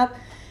was coming up,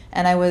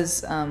 and I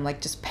was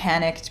like just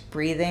panicked,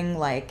 breathing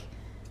like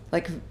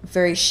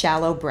very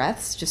shallow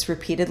breaths just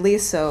repeatedly.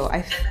 So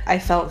I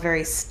felt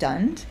very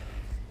stunned,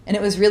 and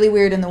it was really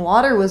weird. And the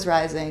water was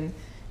rising,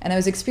 and I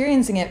was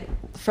experiencing it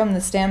from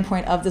the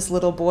standpoint of this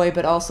little boy,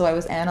 but also I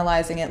was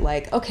analyzing it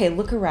like, okay,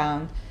 look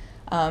around.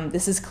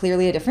 This is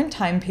clearly a different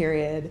time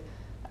period.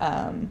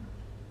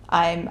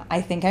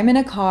 I think I'm in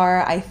a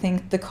car. I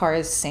think the car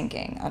is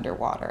sinking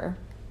underwater.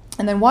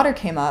 And then water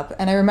came up,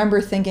 and I remember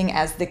thinking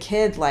as the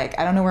kid, like,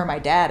 I don't know where my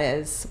dad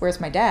is.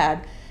 Where's my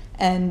dad?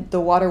 And the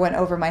water went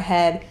over my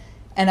head,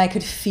 and I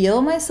could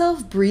feel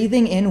myself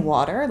breathing in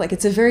water. Like,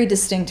 it's a very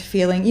distinct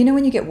feeling. You know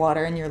when you get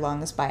water in your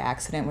lungs by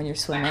accident when you're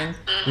swimming?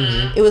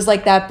 Mm-hmm. It was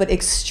like that, but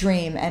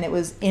extreme, and it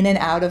was in and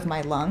out of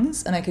my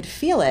lungs, and I could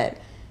feel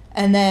it.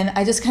 And then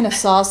I just kind of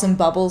saw some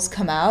bubbles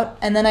come out,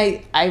 and then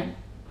I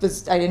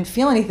I didn't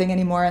feel anything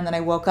anymore, and then I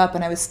woke up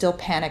and I was still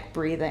panic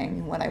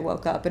breathing when I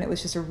woke up, and it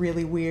was just a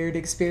really weird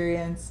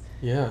experience.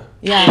 Yeah.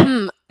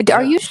 Yeah.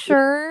 Are you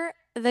sure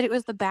that it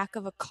was the back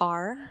of a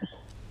car?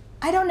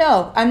 I don't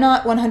know. I'm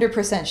not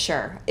 100%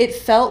 sure. It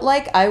felt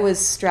like I was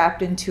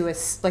strapped into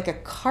a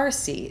car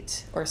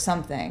seat or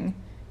something,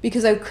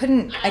 because I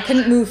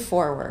couldn't move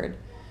forward.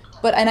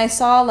 And I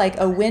saw like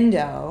a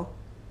window.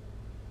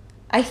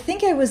 I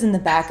think I was in the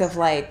back of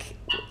like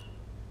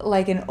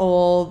an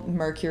old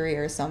Mercury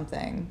or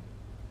something.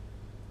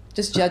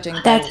 Just judging.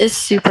 That is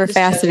super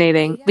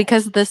fascinating,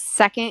 because the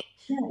second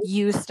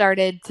you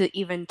started to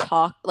even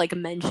talk, like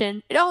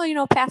mention,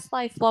 past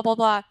life, blah, blah,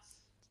 blah,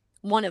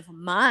 one of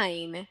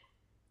mine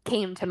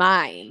came to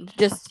mind.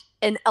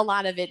 And a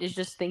lot of it is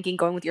just thinking,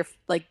 going with your,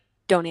 like,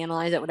 don't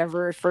analyze it,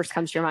 whatever first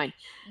comes to your mind.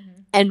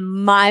 Mm-hmm.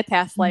 And my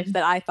past life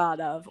that I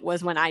thought of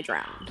was when I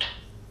drowned.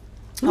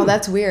 Oh,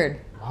 that's weird.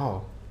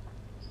 Wow.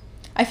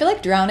 I feel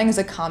like drowning is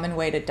a common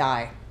way to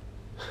die.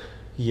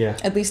 Yeah.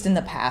 At least in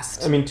the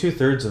past. I mean,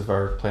 2/3 of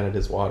our planet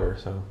is water,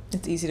 so.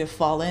 It's easy to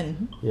fall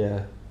in.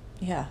 Yeah.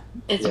 Yeah.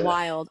 It's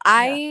wild.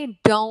 I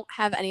don't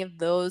have any of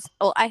those.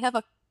 Well, I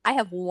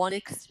have one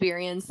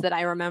experience that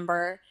I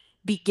remember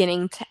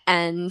beginning to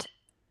end,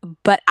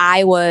 but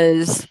I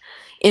was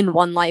in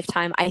one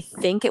lifetime. I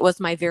think it was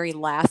my very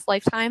last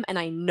lifetime, and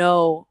I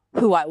know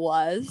who I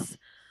was.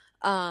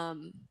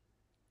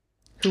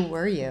 Who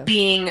were you?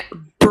 Being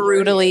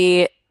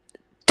brutally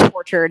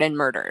tortured and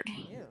murdered.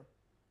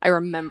 I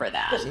remember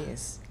that.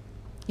 Jeez.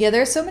 Yeah,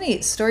 there's so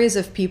many stories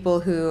of people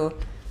who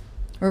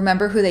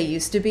remember who they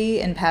used to be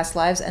in past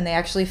lives, and they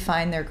actually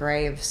find their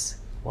graves.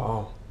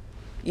 Wow.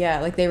 Yeah,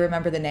 like they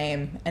remember the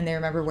name, and they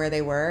remember where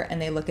they were,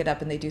 and they look it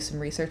up, and they do some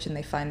research, and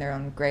they find their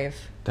own grave.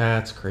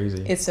 That's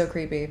crazy. It's so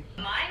creepy.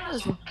 Mine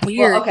was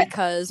weird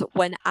because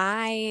when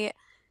I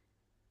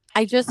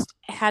just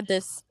had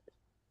this,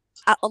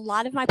 a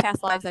lot of my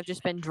past lives I've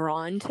just been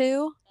drawn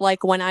to.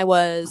 Like when I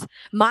was,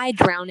 my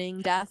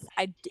drowning death,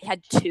 I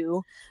had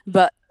two,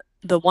 but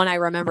the one I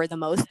remember the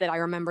most, that I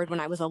remembered when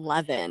I was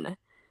 11,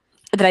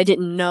 that I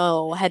didn't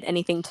know had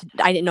anything to,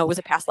 I didn't know it was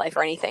a past life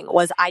or anything,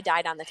 was I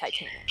died on the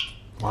Titanic.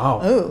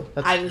 Wow. Oh.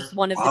 I was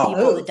one of the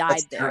people that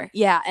died there.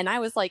 Yeah, and I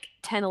was like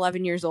 10,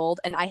 11 years old,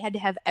 and I had to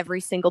have every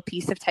single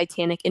piece of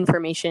Titanic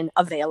information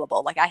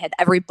available. Like I had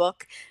every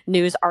book,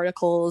 news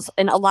articles,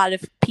 and a lot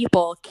of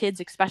people,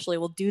 kids especially,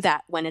 will do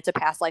that when it's a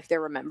past life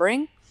they're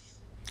remembering.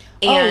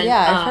 And,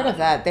 I've heard of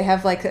that. They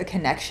have like a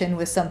connection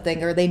with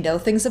something, or they know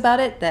things about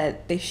it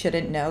that they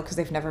shouldn't know because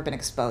they've never been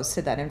exposed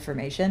to that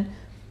information.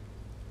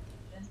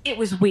 It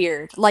was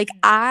weird. Like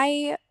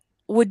I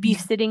would be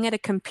sitting at a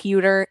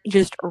computer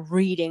just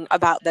reading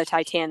about the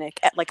Titanic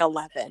at like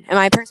 11. And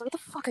my parents were like,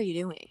 what the fuck are you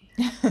doing?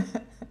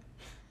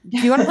 Do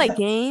you want to play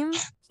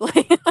games?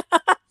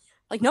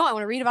 Like, no, I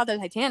want to read about the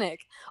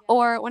Titanic.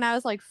 Or when I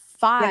was like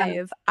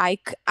 5, I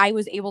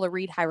was able to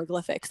read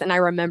hieroglyphics, and I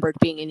remembered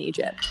being in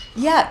Egypt.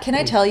 Yeah, can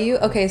I tell you?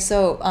 Okay,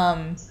 so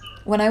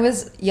when I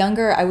was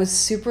younger,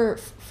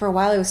 for a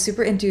while I was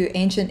super into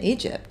ancient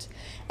Egypt.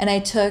 And I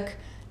took,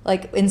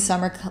 like, in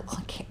summer,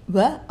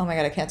 what? Oh my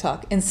God, I can't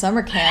talk. In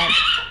summer camp,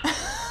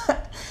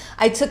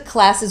 I took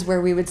classes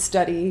where we would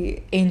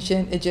study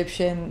ancient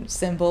Egyptian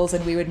symbols,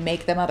 and we would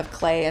make them out of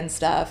clay and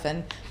stuff.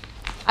 And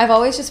I've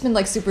always just been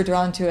like super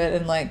drawn to it,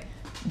 and like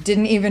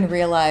didn't even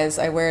realize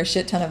I wear a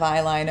shit ton of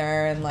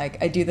eyeliner, and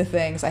like I do the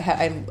things.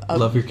 I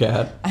love your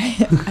cat.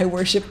 I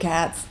worship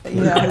cats.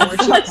 You know, I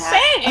worship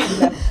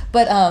cats.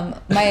 But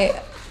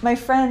my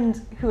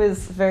friend,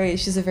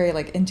 she's a very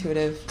like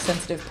intuitive,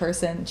 sensitive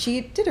person.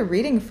 She did a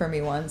reading for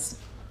me once,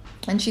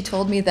 and she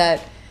told me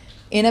that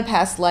in a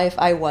past life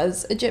I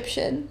was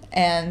Egyptian,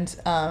 and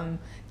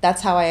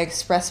that's how I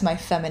express my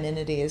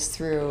femininity, is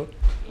through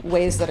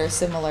ways that are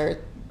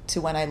similar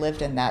to when I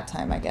lived in that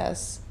time, I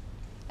guess.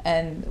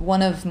 And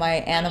one of my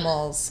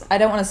animals, I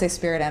don't want to say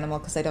spirit animal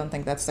because I don't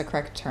think that's the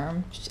correct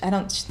term. I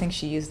don't think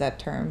she used that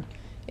term.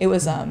 It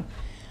was, I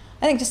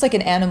think just like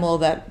an animal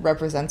that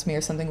represents me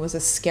or something, was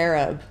a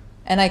scarab.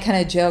 And I kind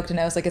of joked, and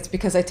I was like, it's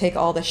because I take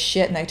all the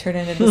shit and I turn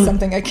it into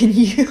something I can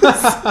use.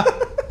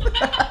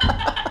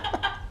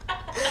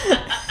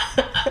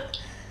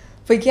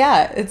 But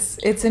yeah,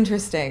 it's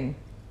interesting.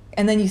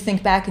 And then you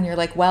think back and you're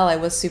like, well, I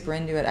was super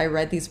into it. I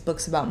read these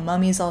books about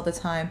mummies all the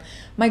time.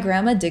 My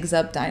grandma digs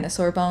up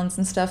dinosaur bones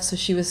and stuff, so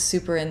she was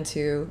super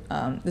into,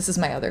 this is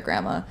my other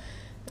grandma,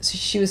 so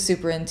she was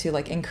super into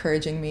like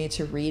encouraging me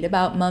to read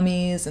about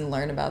mummies and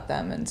learn about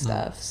them and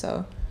stuff.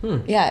 So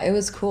yeah, it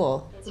was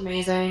cool. It's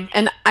amazing.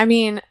 And I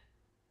mean,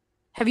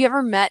 have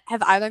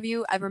either of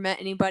you ever met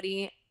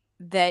anybody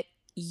that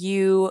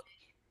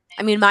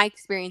I mean, my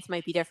experience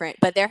might be different,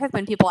 but there have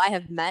been people I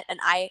have met, and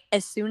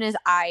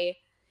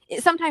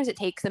sometimes it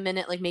takes a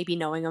minute, like maybe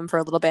knowing them for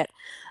a little bit,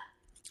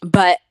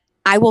 but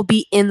I will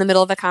be in the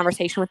middle of a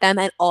conversation with them,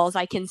 and all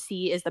I can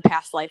see is the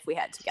past life we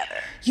had together.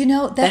 You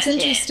know, that's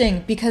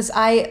interesting because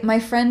my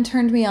friend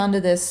turned me on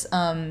to this.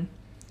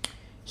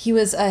 He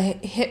was a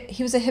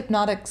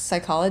hypnotic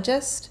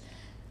psychologist,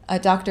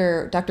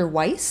 Dr.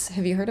 Weiss.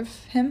 Have you heard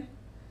of him?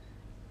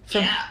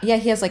 Yeah,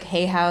 he has like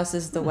Hay House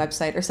is the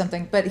website or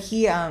something, but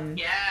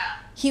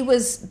he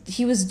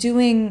was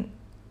doing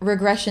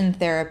regression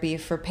therapy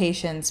for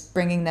patients,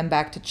 bringing them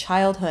back to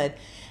childhood,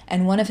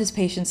 and one of his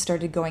patients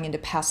started going into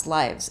past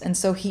lives, and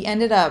so he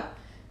ended up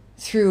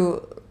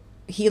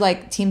he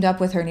like teamed up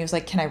with her and he was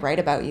like, can I write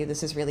about you?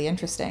 This is really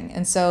interesting.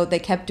 And so they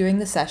kept doing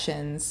the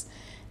sessions,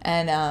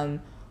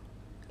 and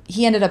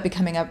he ended up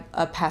becoming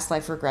a past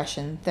life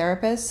regression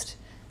therapist.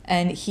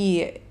 And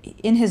he,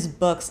 in his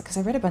books, because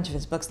I read a bunch of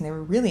his books and they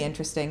were really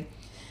interesting,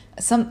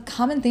 some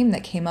common theme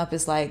that came up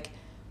is like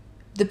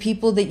the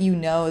people that you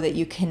know that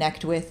you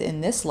connect with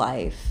in this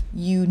life,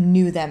 you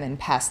knew them in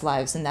past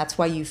lives, and that's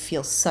why you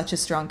feel such a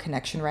strong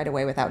connection right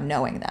away without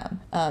knowing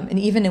them. And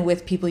even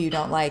with people you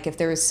don't like, if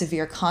there is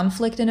severe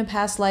conflict in a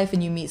past life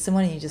and you meet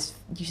someone and you just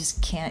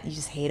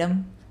hate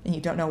them and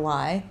you don't know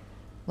why,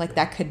 like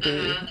that could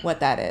be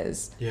what that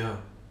is. Yeah.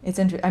 It's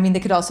I mean,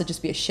 they could also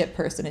just be a shit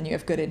person and you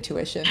have good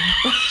intuition.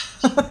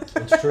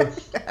 That's true.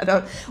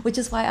 Which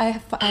is why I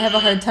have a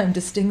hard time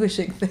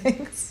distinguishing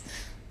things.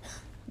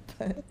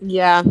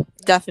 Yeah,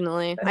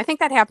 definitely. I think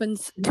that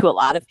happens to a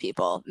lot of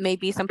people.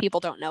 Maybe some people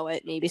don't know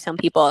it. Maybe some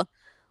people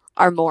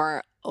are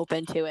more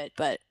open to it.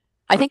 But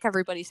I think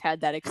everybody's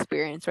had that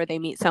experience where they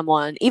meet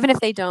someone, even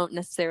if they don't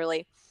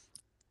necessarily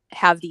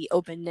have the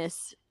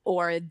openness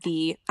or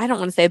the, I don't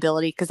want to say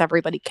ability, because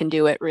everybody can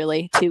do it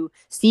really, to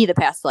see the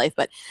past life.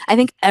 But I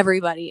think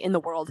everybody in the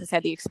world has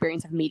had the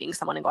experience of meeting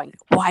someone and going,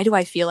 why do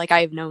I feel like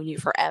I've known you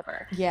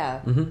forever?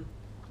 Yeah. Mm-hmm.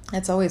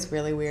 It's always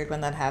really weird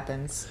when that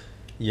happens.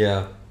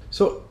 Yeah.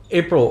 So,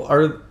 April,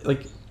 are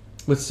like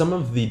with some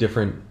of the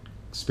different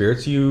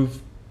spirits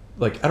you've,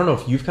 like, I don't know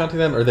if you've contacted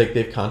them or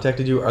they've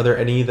contacted you, are there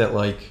any that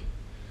like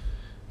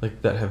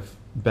that have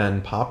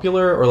been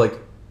popular or like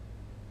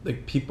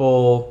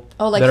people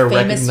like that are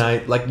famous,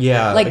 recognized, like,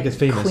 yeah, like I guess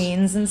famous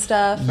queens and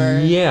stuff? Or...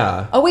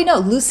 Yeah. Oh wait, no,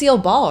 Lucille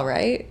Ball,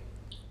 right?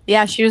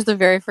 Yeah, she was the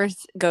very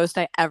first ghost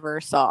I ever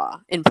saw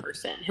in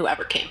person, who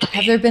ever came to me.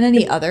 Have there been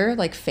any other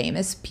like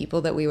famous people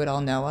that we would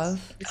all know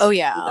of? Oh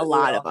yeah, a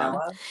lot of them.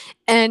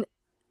 And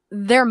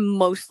they're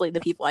mostly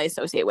the people I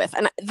associate with.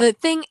 And the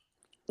thing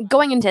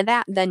going into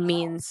that then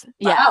means,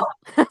 yeah,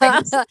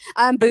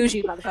 I'm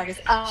bougie,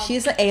 motherfuckers.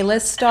 She's an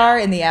A-list star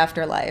in the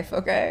afterlife,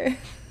 okay?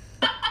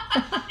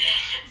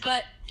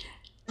 But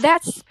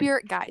that's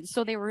spirit guides.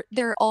 So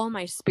they're all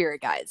my spirit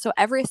guides. So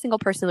every single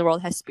person in the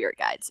world has spirit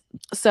guides.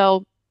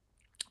 So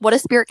what a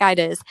spirit guide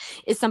is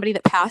somebody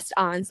that passed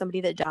on,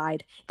 somebody that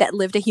died, that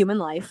lived a human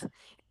life,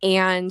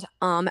 and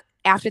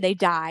after they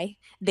die,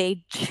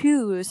 they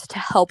choose to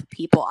help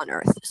people on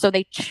Earth. So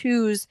they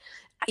choose,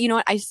 you know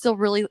what, I still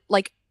really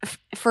like,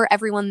 for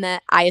everyone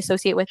that I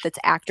associate with that's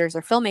actors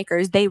or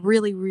filmmakers, they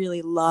really,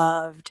 really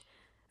loved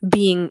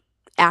being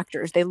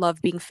actors. They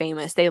loved being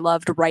famous. They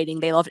loved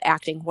writing. They loved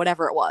acting,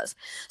 whatever it was.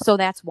 So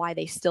that's why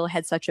they still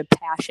had such a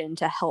passion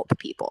to help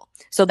people.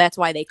 So that's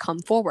why they come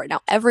forward.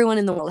 Now, everyone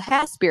in the world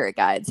has spirit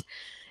guides.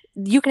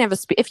 You can have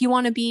if you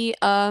want to be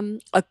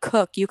a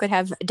cook, you could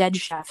have dead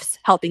chefs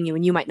helping you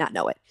and you might not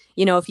know it.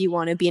 You know, if you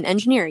want to be an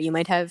engineer, you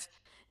might have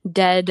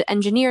dead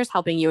engineers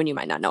helping you and you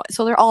might not know it.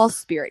 So they're all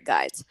spirit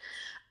guides.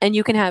 And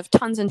you can have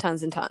tons and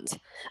tons and tons.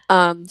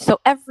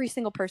 So every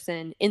single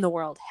person in the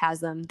world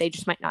has them. They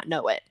just might not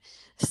know it.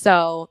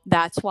 So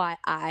that's why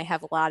I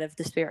have a lot of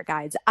the spirit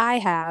guides I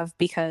have,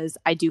 because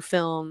I do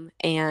film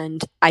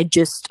and I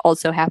just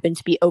also happen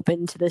to be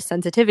open to this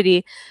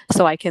sensitivity.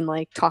 So I can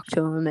like talk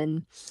to them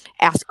and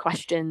ask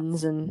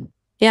questions. And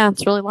yeah,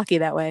 it's really lucky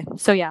that way.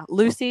 So yeah,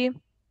 Lucy,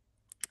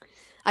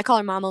 I call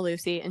her Mama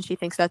Lucy and she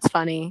thinks that's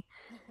funny.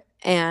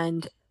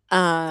 And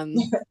gosh,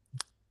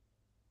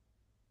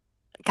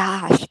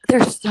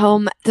 there's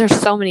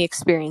so many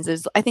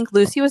experiences. I think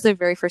Lucy was the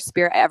very first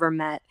spirit I ever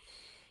met,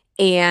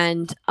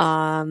 and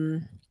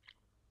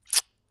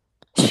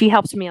she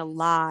helped me a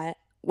lot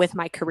with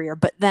my career.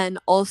 But then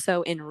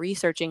also in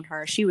researching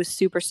her, she was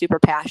super, super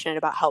passionate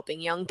about helping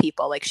young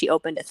people. Like she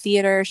opened a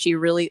theater. She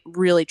really,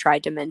 really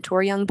tried to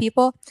mentor young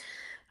people.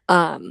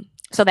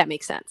 So that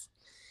makes sense.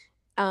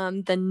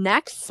 The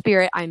next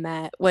spirit I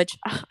met, which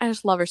I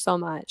just love her so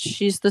much.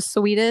 She's the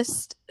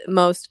sweetest,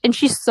 and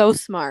she's so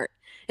smart,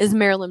 is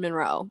Marilyn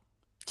Monroe.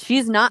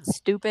 She's not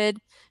stupid.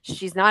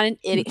 She's not an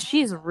idiot.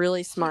 She's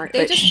really smart.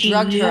 They just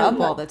drugged her up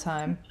all the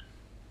time.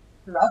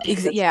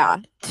 Yeah.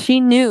 She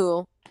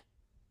knew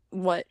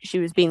what she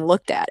was being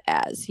looked at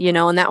as, you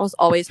know, and that was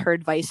always her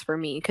advice for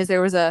me, because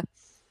there was a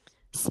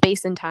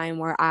space and time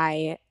where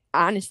I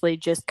honestly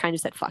just kind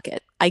of said, fuck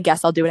it. I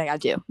guess I'll do what I gotta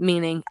do.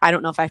 Meaning, I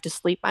don't know if I have to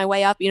sleep my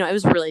way up. You know, it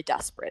was really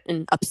desperate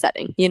and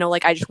upsetting. You know,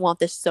 like I just want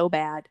this so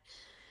bad.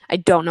 I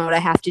don't know what I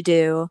have to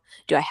do.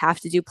 Do I have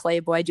to do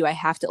Playboy? Do I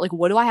have to, like,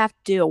 what do I have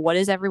to do? What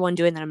is everyone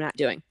doing that I'm not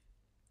doing?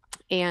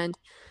 And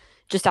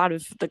just out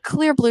of the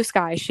clear blue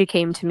sky, she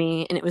came to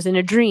me, and it was in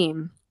a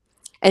dream.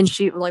 And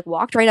she like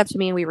walked right up to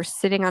me, and we were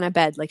sitting on a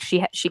bed. Like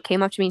she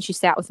came up to me and she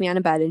sat with me on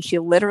a bed, and she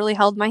literally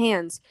held my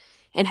hands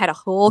and had a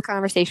whole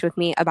conversation with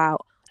me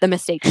about the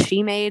mistakes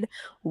she made,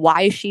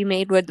 why she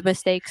made the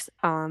mistakes.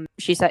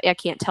 She said, I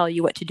can't tell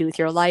you what to do with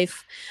your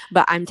life,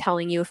 but I'm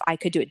telling you, if I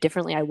could do it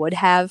differently, I would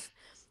have.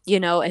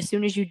 As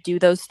soon as you do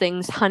those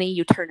things, honey,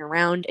 you turn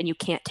around and you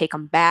can't take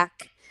them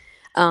back.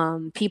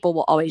 People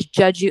will always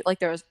judge you.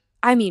 Like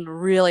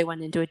really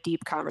went into a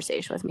deep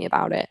conversation with me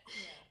about it.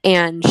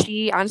 And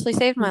she honestly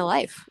saved my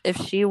life. If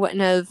she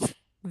wouldn't have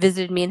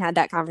visited me and had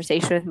that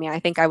conversation with me, I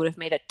think I would have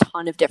made a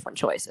ton of different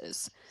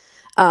choices.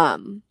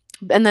 And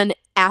then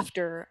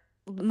after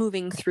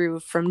moving through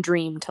from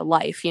dream to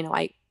life,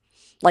 I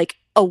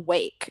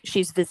awake,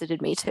 she's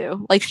visited me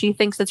too. Like, she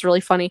thinks it's really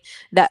funny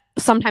that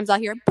sometimes I'll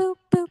hear boop,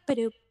 boop,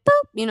 ba-doop,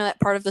 boop, that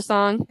part of the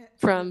song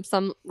from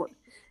some,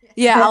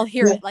 I'll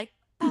hear it like,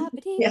 boop,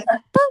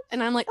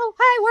 and I'm like, oh,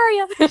 hi, where are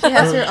you? She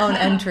has her own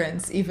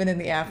entrance, even in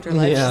the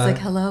afterlife. She's like,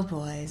 hello,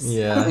 boys.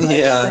 Yeah.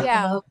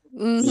 Yeah.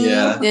 Mm-hmm.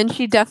 Yeah. And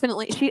she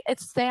definitely,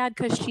 it's sad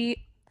because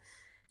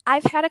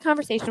I've had a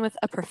conversation with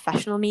a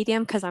professional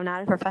medium, because I'm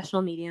not a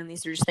professional medium.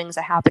 These are just things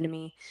that happen to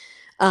me,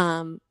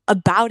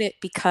 about it,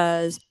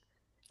 because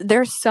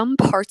there's some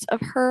parts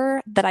of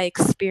her that I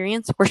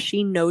experience where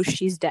she knows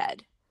she's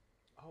dead.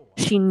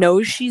 She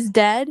knows she's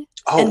dead,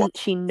 and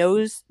she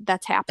knows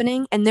that's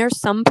happening. And there's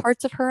some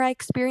parts of her I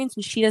experience,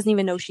 and she doesn't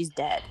even know she's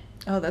dead.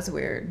 Oh, that's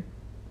weird.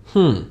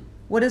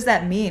 What does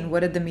that mean? What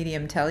did the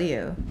medium tell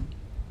you?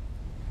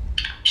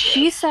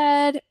 She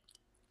said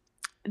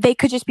they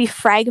could just be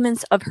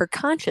fragments of her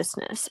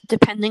consciousness,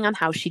 depending on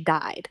how she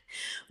died,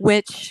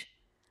 which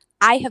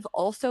I have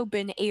also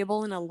been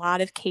able in a lot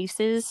of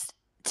cases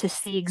to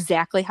see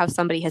exactly how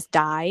somebody has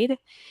died.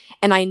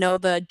 And I know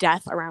the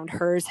death around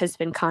hers has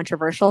been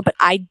controversial, but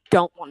I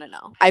don't want to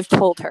know. I've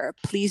told her,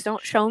 please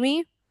don't show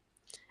me.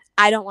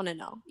 I don't want to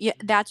know. Yeah,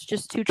 that's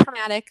just too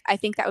traumatic. I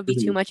think that would be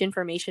too much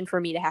information for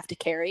me to have to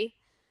carry.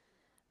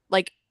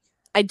 Like,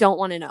 I don't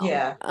want to know.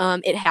 Yeah.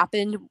 It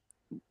happened.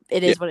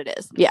 It is what it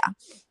is. Yeah.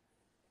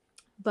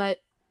 But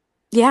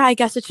yeah, I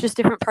guess it's just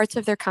different parts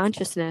of their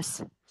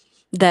consciousness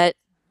that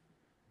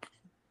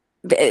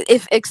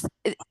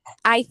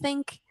I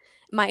think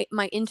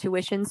my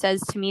intuition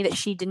says to me that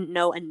she didn't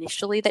know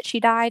initially that she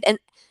died. And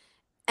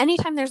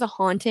anytime there's a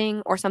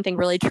haunting or something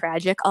really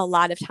tragic, a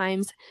lot of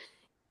times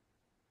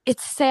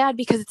it's sad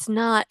because it's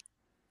not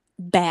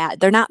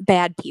bad. They're not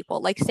bad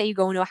people. Like, say you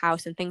go into a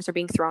house and things are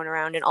being thrown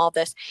around and all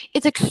this.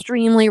 It's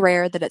extremely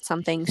rare that it's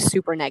something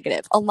super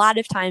negative. A lot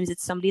of times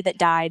it's somebody that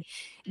died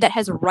that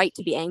has a right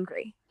to be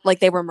angry. Like,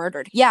 they were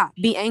murdered. Yeah,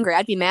 be angry.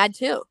 I'd be mad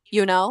too,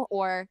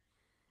 or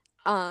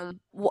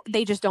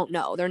they just don't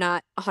know. They're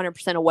not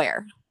 100%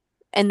 aware.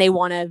 And they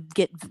want to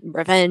get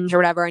revenge or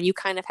whatever. And you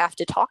kind of have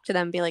to talk to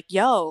them and be like,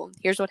 yo,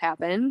 here's what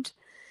happened.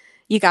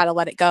 You got to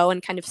let it go,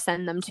 and kind of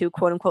send them to,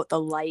 quote unquote, the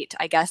light,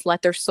 I guess.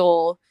 Let their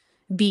soul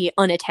be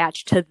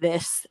unattached to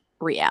this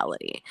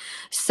reality.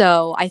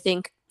 So I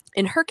think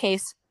in her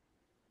case,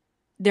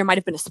 there might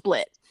have been a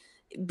split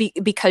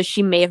because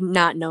she may have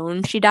not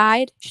known she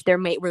died. There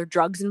were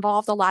drugs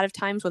involved. A lot of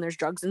times when there's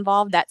drugs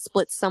involved, that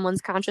splits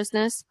someone's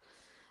consciousness.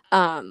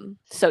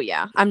 So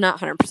yeah, I'm not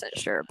 100%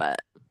 sure,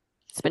 but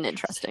it's been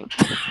interesting.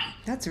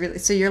 That's really,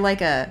 so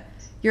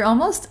you're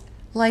almost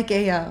like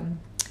a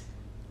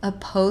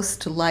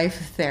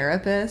post-life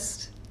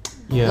therapist.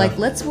 Yeah. Like,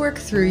 let's work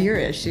through your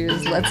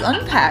issues. Let's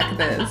unpack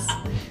this,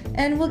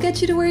 and we'll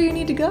get you to where you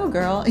need to go,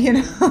 girl.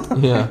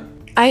 Yeah.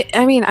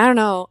 I mean, I don't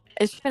know.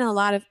 It's been a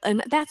lot of,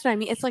 and that's what I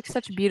mean. It's like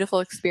such beautiful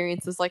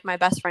experiences. Like, my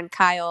best friend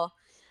Kyle,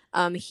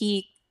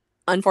 he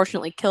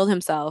unfortunately killed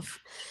himself,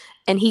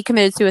 and he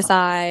committed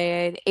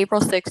suicide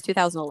April 6,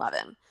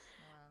 2011. Wow.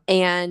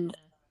 And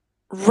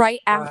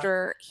right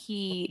after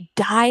he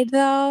died,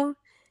 though,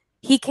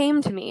 he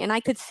came to me, and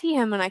I could see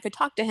him, and I could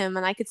talk to him,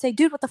 and I could say,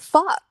 dude, what the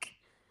fuck?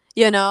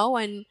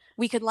 And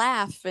we could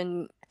laugh,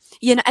 and,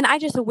 and I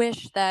just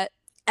wish that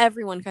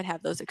everyone could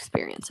have those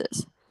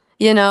experiences.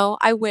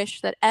 I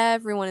wish that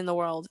everyone in the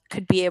world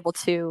could be able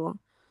to,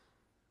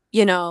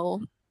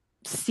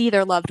 see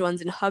their loved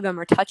ones and hug them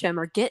or touch them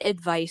or get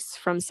advice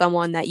from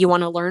someone that you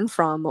want to learn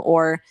from,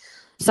 or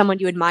someone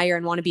you admire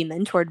and want to be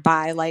mentored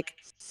by. Like,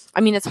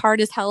 I mean, it's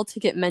hard as hell to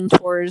get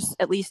mentors,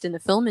 at least in the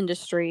film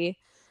industry,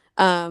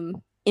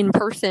 in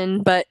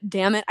person, but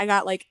damn it, I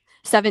got like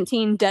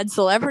 17 dead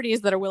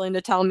celebrities that are willing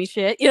to tell me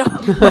shit, You're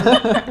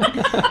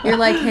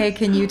like, hey,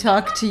 can you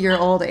talk to your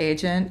old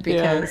agent?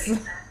 Because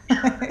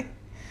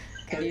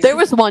there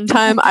was one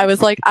time I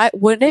was like,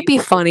 wouldn't it be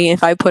funny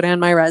if I put on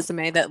my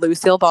resume that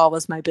Lucille Ball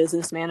was my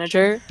business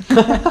manager? And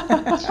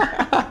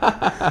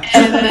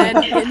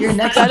then your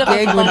next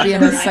gig would be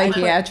in a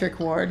psychiatric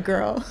ward,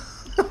 girl.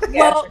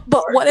 Well,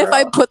 but what if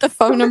I put the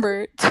phone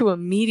number to a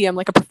medium,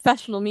 like a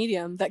professional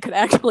medium, that could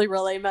actually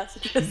relay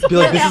messages? Be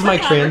like, this is my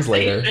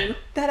translator.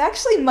 That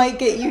actually might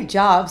get you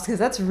jobs, because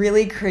that's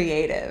really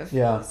creative.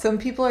 Yeah. Some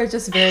people are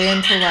just very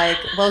into, like,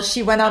 well,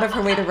 she went out of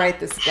her way to write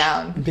this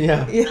down.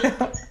 Yeah.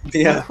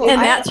 Yeah. Cool. And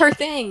that's her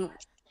thing.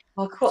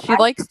 Well, cool. She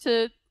likes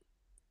to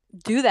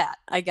do that,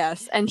 I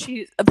guess. And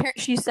she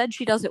said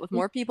she does it with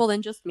more people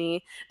than just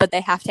me, but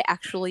they have to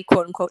actually,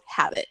 quote unquote,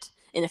 have it.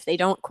 And if they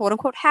don't, quote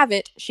unquote, have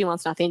it, she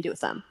wants nothing to do with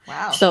them.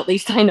 Wow. So at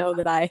least I know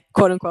that I,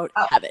 quote unquote,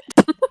 have it.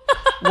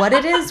 What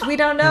it is, we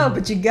don't know,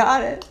 but you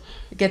got it.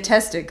 Get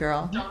tested,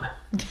 girl.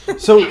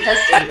 So,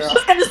 tested, girl. I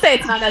was going to say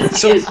it's not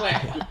as So,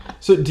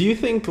 So do you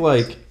think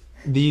like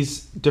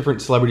these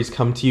different celebrities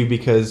come to you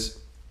because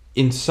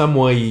in some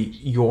way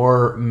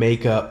your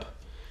makeup,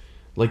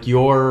 like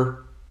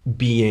your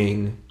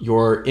being,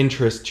 your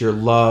interests, your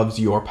loves,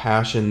 your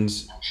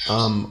passions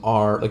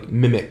are like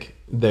mimic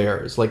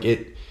theirs. Like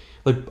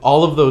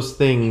all of those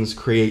things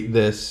create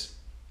this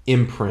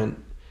imprint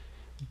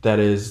that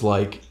is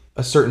like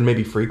a certain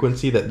maybe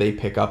frequency that they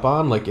pick up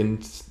on, like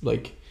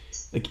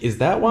is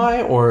that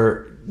why,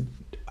 or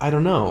I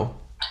don't know,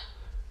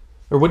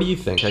 or what do you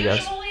think? I guess.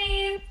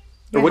 Usually,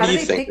 Or what how do do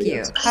you they think? pick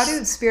you? How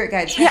do spirit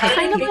guides Yeah, pick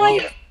kind of people?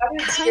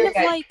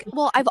 like.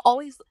 Well, I've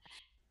always.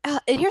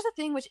 And here's the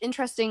thing, which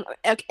interesting,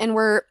 and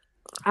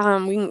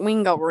we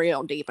can go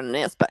real deep in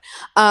this, but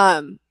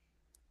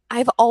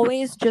I've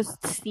always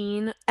just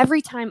seen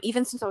every time,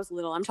 even since I was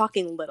little. I'm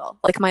talking little.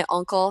 Like my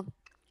uncle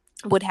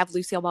would have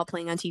Lucille Ball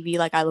playing on TV,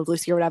 like I Love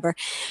Lucy or whatever,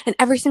 and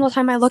every single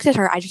time I looked at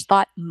her, I just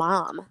thought,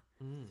 Mom.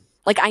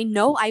 Like I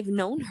know I've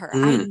known her.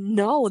 I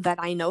know that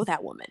I know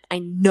that woman. I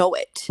know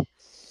it.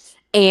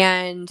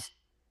 And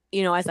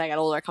as I got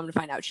older, I come to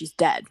find out she's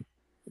dead.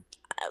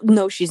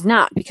 No, she's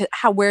not, because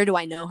where do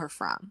I know her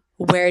from?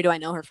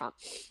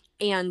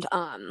 And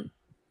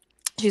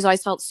she's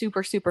always felt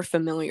super, super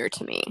familiar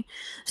to me.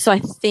 So I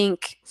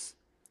think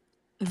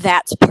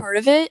that's part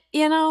of it,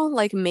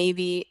 like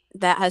maybe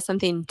that has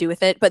something to do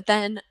with it. But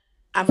then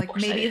Like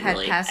maybe you had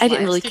past I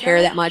didn't lives really care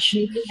together? that much.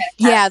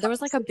 Yeah, there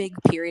was like a big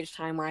period of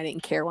time where I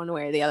didn't care one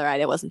way or the other.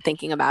 I wasn't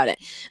thinking about it.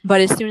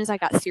 But as soon as I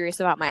got serious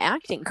about my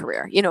acting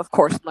career, of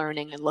course,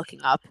 learning and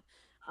looking up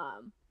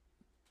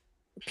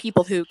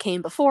people who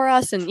came before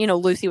us, and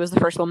Lucy was the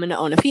first woman to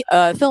own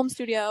a film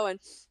studio, and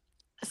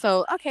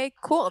so okay,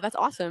 cool, that's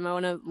awesome. I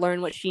want to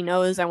learn what she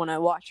knows. I want to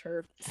watch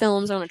her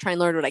films. I want to try and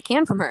learn what I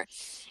can from her.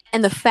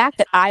 And the fact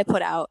that I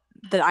put out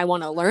that I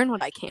want to learn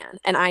what I can,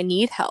 and I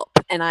need help,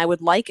 and I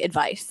would like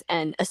advice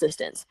and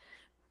assistance,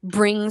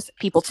 brings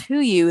people to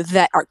you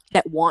that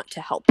want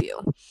to help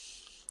you.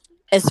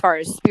 As far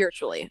as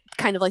spiritually,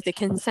 kind of like the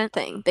consent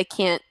thing, they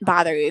can't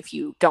bother you if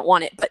you don't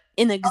want it. But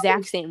in the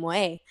exact same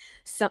way,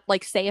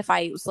 like say if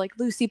I was like,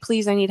 Lucy,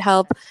 please, I need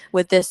help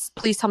with this.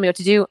 Please tell me what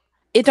to do.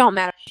 It don't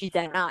matter if she's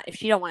dead or not. If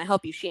she don't want to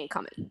help you, she ain't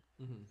coming.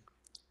 Mm-hmm.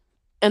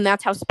 And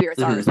that's how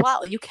spirits are as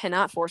well. You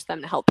cannot force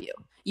them to help you.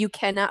 You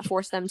cannot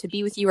force them to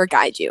be with you or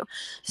guide you.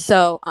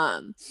 So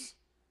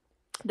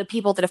the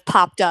people that have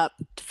popped up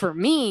for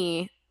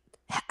me,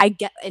 I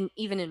get, and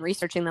even in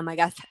researching them,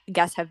 I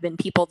guess have been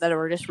people that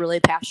are just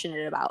really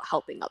passionate about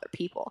helping other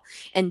people.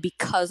 And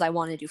because I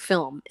want to do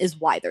film is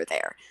why they're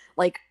there.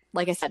 Like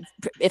I said,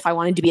 if I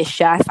wanted to be a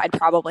chef, I'd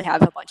probably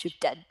have a bunch of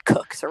dead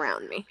cooks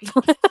around me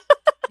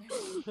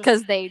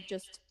because they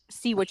just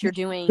see what you're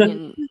doing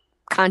and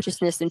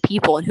consciousness and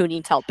people and who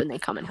needs help, and they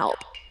come and help.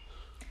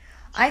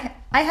 I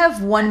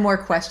have one more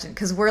question,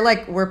 because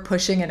we're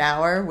pushing an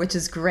hour, which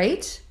is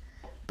great,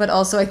 but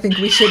also I think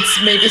we should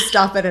maybe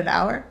stop at an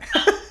hour.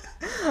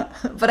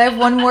 But I have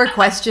one more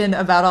question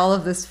about all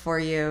of this for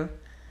you.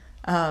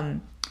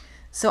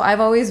 So I've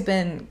always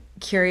been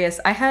curious.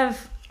 I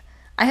have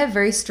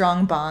very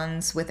strong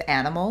bonds with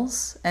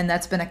animals, and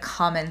that's been a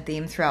common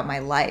theme throughout my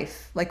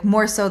life, like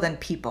more so than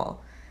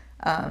people.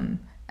 And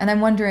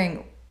I'm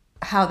wondering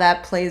how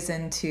that plays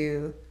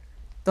into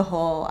the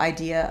whole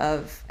idea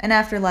of an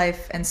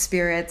afterlife and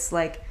spirits.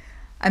 Like,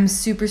 I'm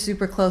super,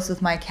 super close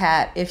with my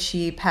cat. If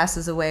she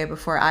passes away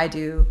before I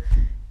do,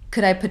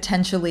 could I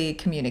potentially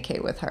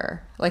communicate with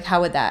her? Like,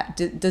 how would that?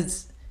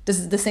 Does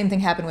the same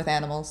thing happen with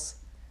animals?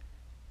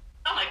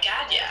 Oh my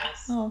God,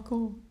 yes. Oh,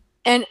 cool.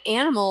 And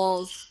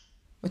animals,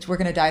 which we're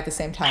gonna die at the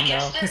same time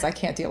though, because I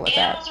can't deal with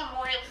that. Animals are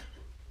more.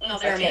 No,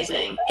 they're that's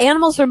amazing.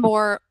 Animals are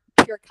more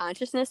pure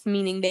consciousness,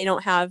 meaning they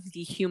don't have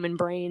the human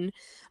brain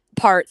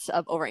parts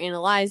of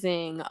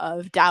overanalyzing,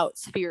 of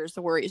doubts, fears,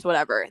 worries,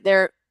 whatever.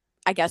 They're,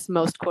 I guess,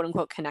 most quote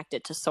unquote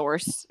connected to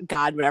source,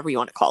 God, whatever you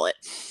want to call it.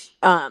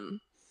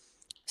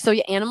 So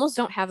yeah, animals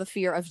don't have a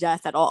fear of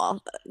death at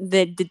all.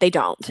 They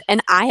don't.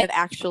 And I have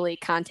actually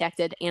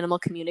contacted animal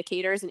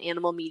communicators and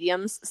animal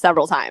mediums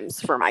several times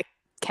for my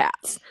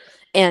cats.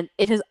 And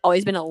it has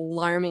always been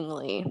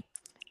alarmingly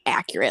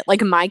accurate.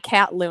 Like my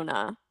cat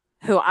Luna,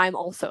 who I'm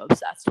also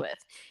obsessed with,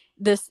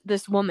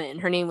 this woman,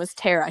 her name was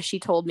Tara, she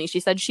told me, she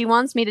said, she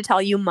wants me to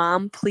tell you,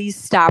 Mom, please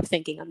stop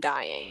thinking I'm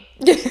dying.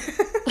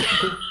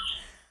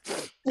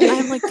 And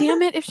I'm like,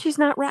 damn it, if she's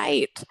not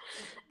right.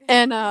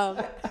 And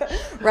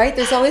right,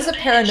 there's always a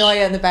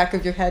paranoia in the back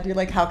of your head. You're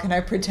like, how can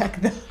I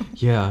protect them?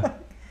 Yeah.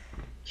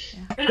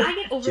 And I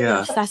get overly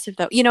obsessive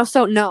though,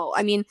 so no,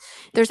 I mean,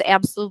 there's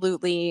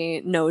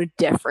absolutely no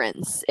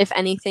difference. If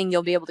anything,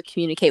 you'll be able to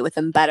communicate with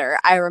them better.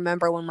 I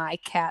remember when my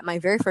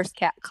very first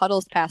cat,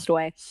 Cuddles, passed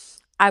away,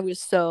 I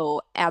was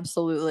so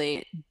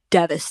absolutely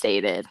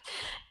devastated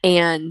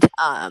and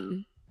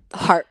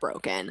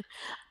heartbroken.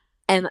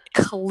 And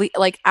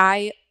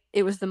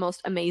it was the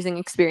most amazing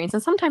experience.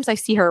 And sometimes I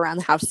see her around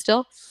the house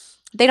still.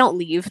 They don't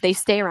leave. They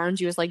stay around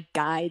you as like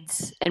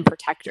guides and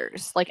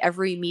protectors. Like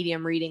every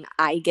medium reading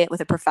I get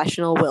with a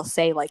professional will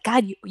say like,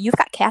 God, you've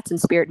got cats in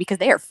spirit, because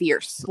they are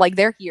fierce. Like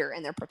they're here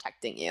and they're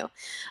protecting you.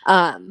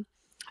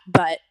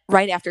 But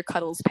right after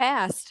Cuddles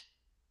passed,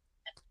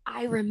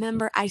 I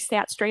remember I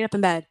sat straight up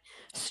in bed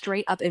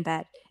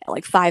at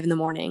like 5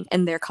 a.m,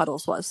 and there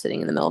Cuddles was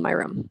sitting in the middle of my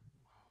room.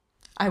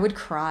 I would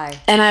cry.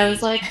 And I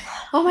was like,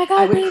 oh my I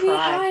God, would baby, cry.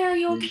 hi, are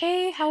you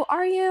okay? How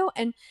are you?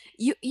 And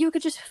you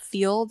could just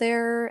feel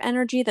their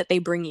energy that they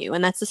bring you.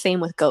 And that's the same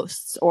with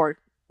ghosts, or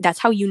that's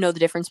how you know the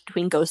difference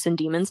between ghosts and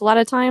demons a lot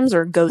of times,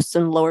 or ghosts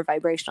and lower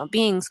vibrational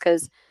beings,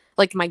 because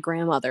like my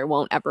grandmother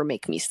won't ever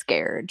make me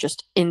scared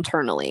just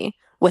internally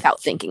without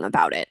thinking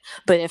about it.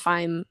 But if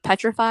I'm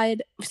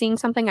petrified seeing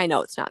something, I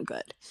know it's not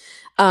good.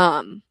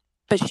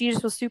 But she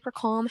just was super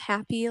calm,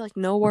 happy, like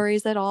no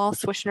worries at all,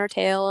 swishing her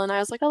tail. And I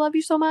was like, I love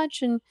you so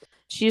much. And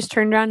she just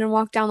turned around and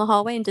walked down the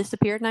hallway and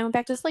disappeared. And I went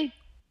back to sleep.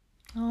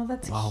 Oh,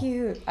 that's Wow.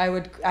 cute. I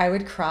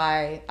would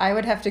cry. I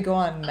would have to go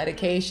on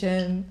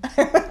medication.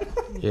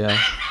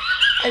 Yeah.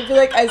 I'd be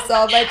like, I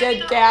saw my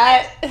dead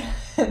cat.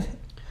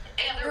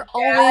 They're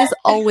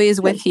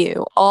always with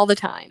you all the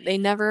time. They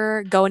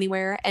never go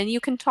anywhere. And you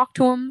can talk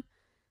to them.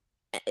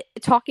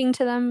 Talking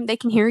to them, they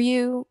can hear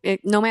you,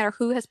 no matter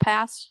who has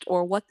passed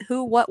or what,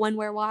 when,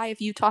 where, why.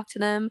 If you talk to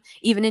them,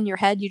 even in your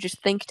head, you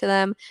just think to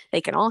them,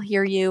 they can all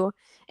hear you.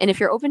 And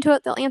if you're open to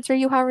it, they'll answer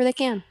you however they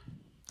can.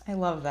 I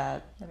love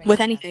that. With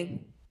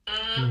anything.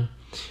 I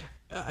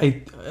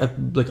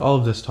like all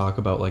of this talk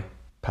about like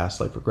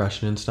past life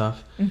regression and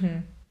stuff.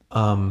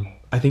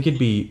 I think it'd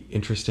be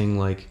interesting,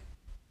 like,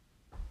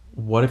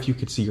 what if you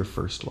could see your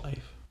first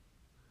life?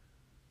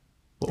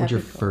 What would your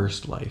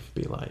first life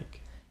be like?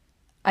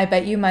 I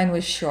bet you mine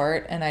was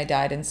short and I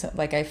died in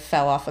like I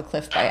fell off a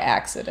cliff by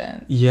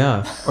accident.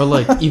 Yeah, or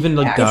like even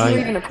like You're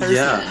even die. a person.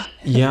 Yeah.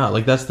 Yeah,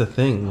 like that's the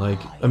thing. Like,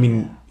 I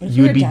mean, What if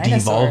you we would be were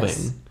dinosaurs?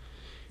 devolving.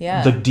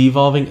 Yeah. Like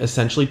devolving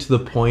essentially to the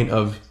point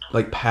of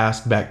like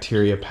past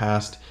bacteria,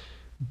 past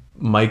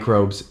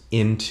microbes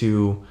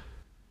into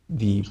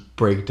the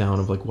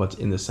breakdown of like what's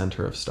in the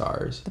center of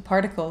stars. The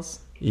particles.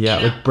 Yeah,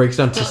 like breaks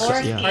down to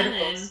Dolores yeah.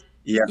 Cannon.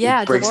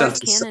 Yeah. Dolores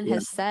Cannon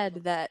has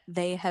said that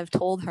they have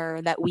told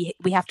her that we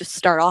have to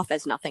start off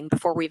as nothing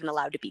before we're even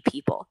allowed to be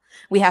people.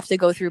 We have to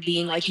go through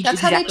being like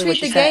That's exactly how they treat what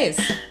the you said.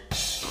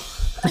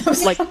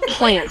 gays. Like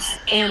plants,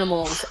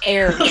 animals,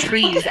 air,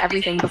 trees,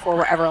 everything before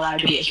we're ever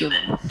allowed to be a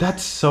human.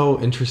 That's so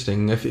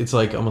interesting. If it's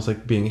like almost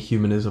like being a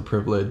human is a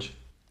privilege.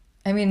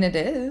 I mean, it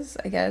is,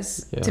 I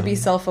guess. Yeah. To be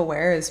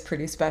self-aware is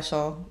pretty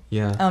special.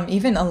 Yeah.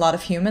 Even a lot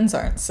of humans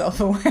aren't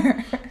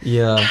self-aware.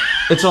 Yeah.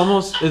 It's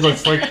almost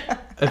it's like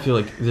I feel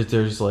like that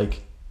there's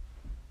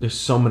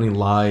so many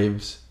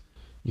lives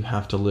you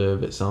have to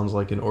live, it sounds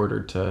like, in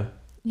order to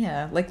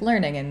Yeah, like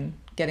learning and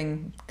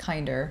getting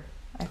kinder,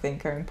 I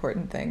think, are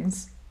important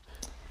things.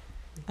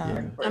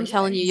 I'm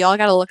telling you, y'all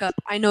gotta look up.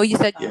 I know you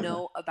said you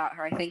know about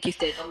her. I think you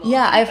did.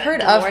 Yeah, I've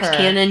heard of Dolores her.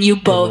 Cannon. You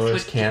both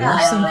Dolores would Cannon.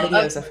 There's some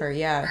videos of her,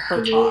 yeah.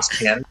 her talk.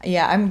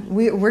 Yeah,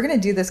 we're gonna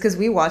do this because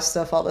we watch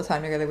stuff all the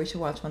time together. We should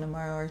watch one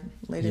tomorrow or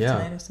later Yeah.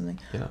 tonight or something.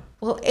 Yeah.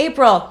 Well,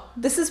 April,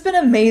 this has been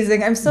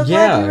amazing. I'm so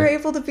Yeah. glad you were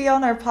able to be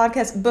on our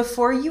podcast.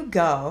 Before you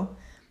go,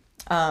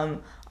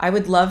 I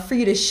would love for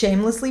you to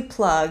shamelessly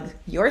plug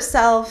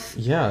yourself.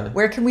 Yeah.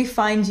 Where can we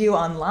find you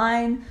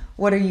online?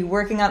 What are you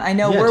working on? I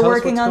know Yeah, we're tell us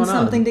working what's on going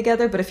on. something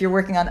together, but if you're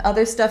working on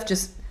other stuff,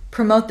 just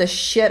promote the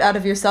shit out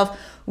of yourself.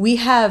 We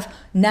have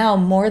now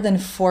more than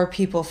 4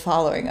 people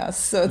following us,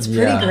 so it's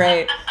pretty Yeah.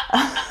 great.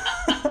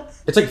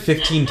 It's like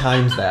 15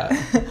 times that.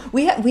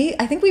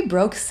 I think we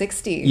broke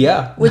 60.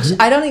 Yeah. Which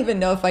I don't even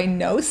know if I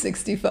know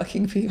 60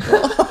 fucking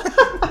people.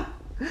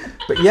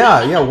 But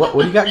yeah, what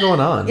do you got going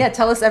on? Yeah,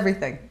 tell us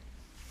everything.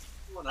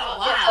 Oh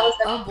wow!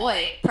 Oh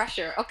boy,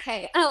 pressure.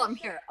 Okay. Oh, I'm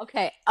here.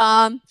 Okay.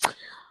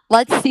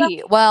 Let's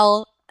see.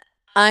 Well,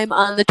 I'm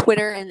on the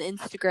Twitter and the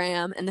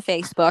Instagram and the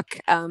Facebook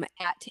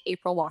at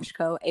April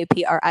Washko,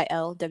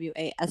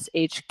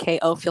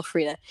 AprilWashko. Feel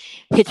free to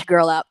hit your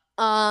girl up.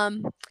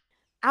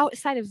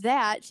 Outside of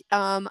that,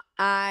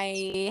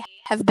 I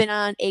have been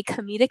on a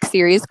comedic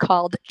series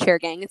called Chair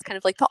Gang. It's kind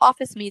of like The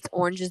Office meets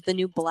Orange is the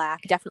New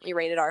Black, definitely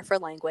rated R for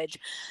language,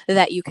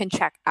 that you can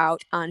check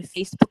out on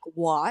Facebook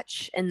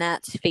Watch, and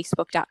that's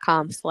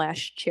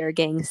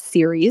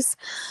facebook.com/chairgangseries.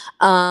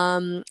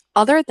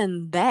 Other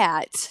than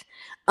that,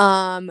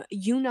 holla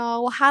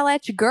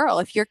at your girl.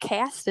 If you're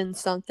casting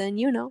something,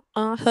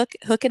 hook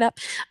it up.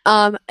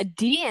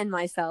 Dee and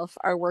myself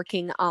are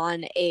working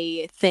on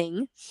a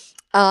thing.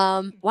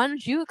 Why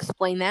don't you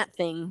explain that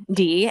thing,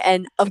 Dee?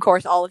 And of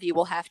course, all of you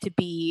will have to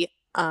be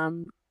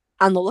on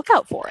the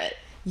lookout for it.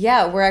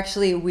 Yeah, we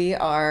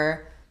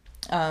are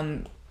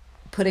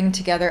putting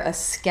together a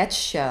sketch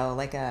show,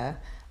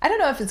 I don't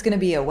know if it's going to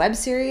be a web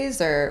series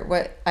or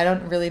what. I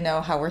don't really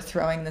know how we're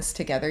throwing this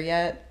together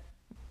yet,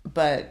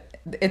 but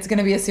it's going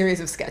to be a series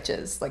of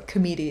sketches, like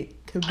comedy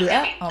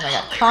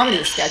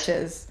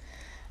sketches.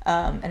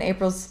 And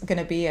April's going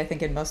to be, I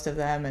think, in most of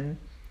them, and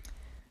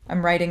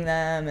I'm writing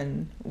them,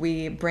 and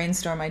we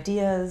brainstorm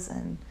ideas,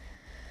 and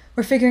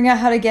we're figuring out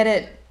how to get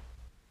it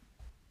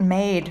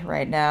made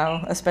right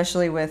now,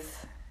 especially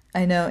with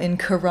I know in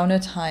Corona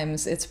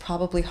times, it's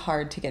probably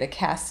hard to get a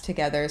cast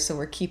together, so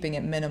we're keeping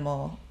it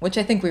minimal, which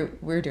I think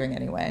we're doing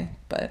anyway.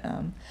 But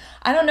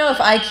I don't know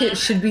if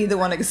should be the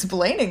one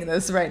explaining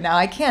this right now.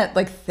 I can't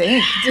like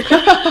think.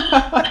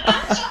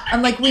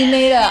 I'm like,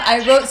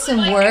 I wrote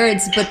some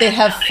words, but they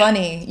have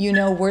funny,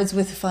 words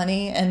with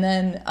funny, and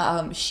then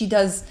she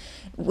does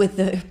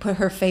put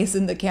her face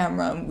in the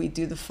camera, and we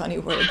do the funny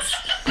words.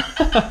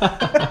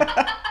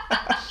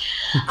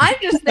 I'm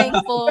just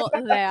thankful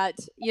that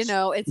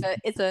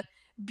it's a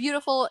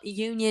beautiful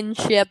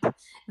unionship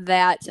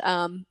that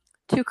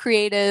two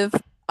creative,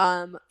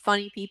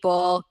 funny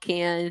people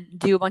can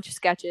do a bunch of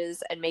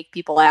sketches and make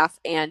people laugh.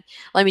 And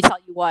let me tell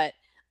you what,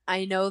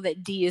 I know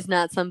that Dee is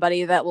not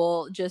somebody that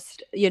will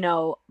just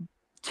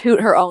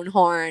toot her own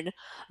horn,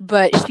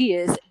 but she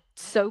is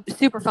so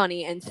super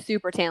funny and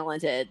super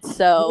talented.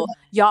 So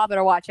y'all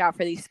better watch out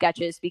for these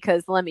sketches,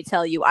 because let me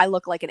tell you, I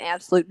look like an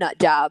absolute nut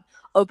job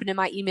opening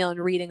my email and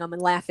reading them and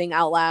laughing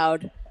out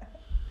loud.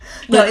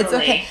 No, it's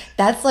okay.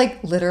 That's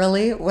like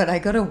literally when I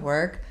go to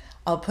work,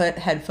 I'll put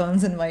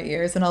headphones in my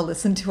ears and I'll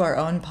listen to our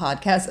own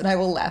podcast and I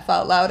will laugh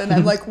out loud, and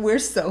I'm like, we're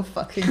so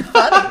fucking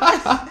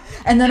funny.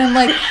 and then I'm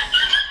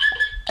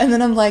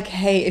like,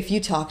 hey, if you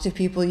talk to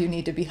people, you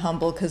need to be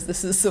humble, because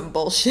this is some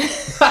bullshit.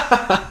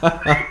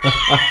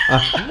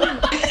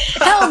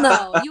 Hell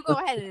no. You go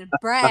ahead and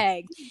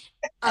brag.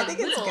 I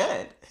think it's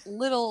good.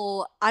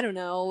 Little, I don't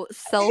know,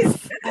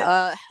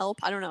 self-help,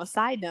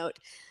 side note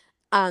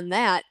on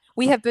that.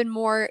 We have been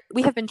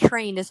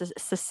trained as a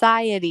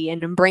society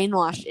and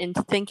brainwashed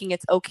into thinking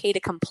it's okay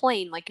to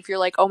complain. Like if you're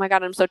like, oh my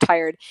God, I'm so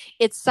tired,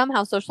 it's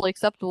somehow socially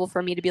acceptable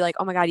for me to be like,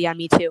 oh my God, yeah,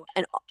 me too.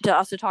 And to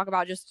also talk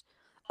about just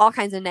all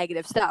kinds of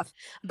negative stuff.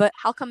 But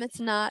how come it's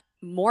not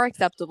more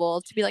acceptable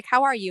to be like,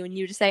 how are you? And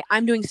you just say,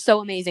 I'm doing so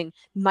amazing.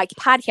 My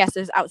podcast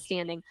is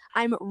outstanding.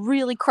 I'm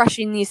really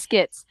crushing these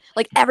skits.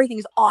 Like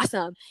everything's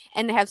awesome.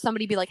 And to have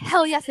somebody be like,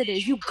 hell yes it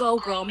is. You go,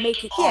 girl.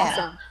 Make it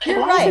awesome. You're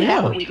right.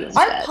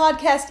 Our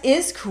podcast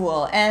is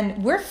cool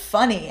and we're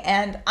funny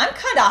and I'm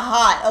kind of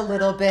hot a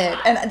little bit.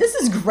 And this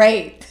is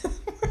great.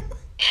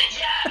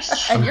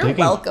 And you're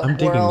welcome, I'm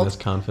digging world. this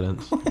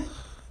confidence.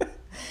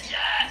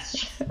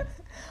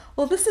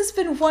 Well, this has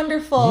been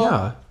wonderful.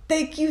 Yeah.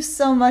 Thank you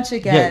so much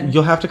again. Yeah,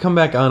 you'll have to come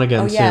back on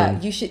again soon. Yeah,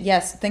 you should.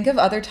 Yes, think of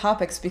other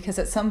topics, because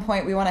at some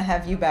point we want to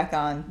have you back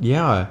on.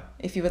 Yeah.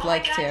 If you would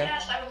like to.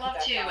 Yes, I would love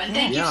to. And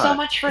Thank you so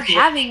much for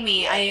having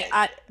me.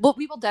 Well,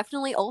 we will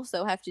definitely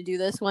also have to do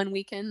this when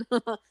we can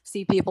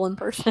see people in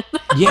person.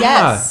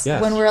 Yes,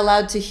 when we're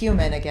allowed to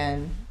human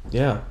again.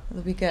 Yeah.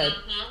 It'll be good.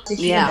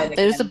 Yeah,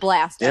 it was a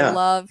blast. Yeah.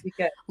 I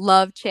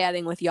love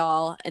chatting with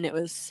y'all, and it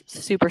was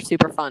super,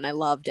 super fun. I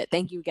loved it.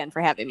 Thank you again for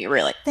having me,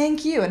 really.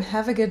 Thank you, and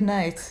have a good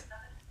night.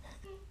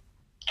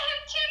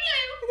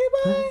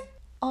 Okay, bye.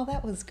 Oh,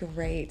 that was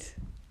great.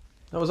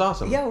 That was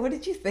awesome. Yeah, what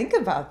did you think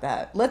about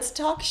that? Let's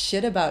talk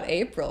shit about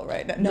April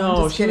right now. No,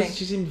 I'm just kidding.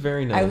 She seemed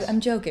very nice. I'm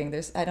joking.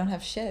 I don't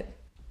have shit.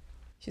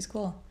 She's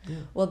cool. Yeah.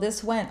 Well,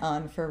 this went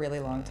on for a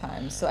really long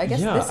time, so I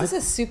guess this is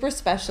a super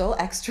special,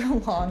 extra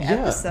long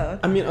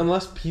episode. I mean,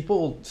 unless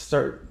people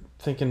start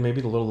thinking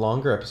maybe the little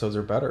longer episodes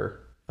are better.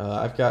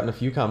 I've gotten a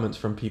few comments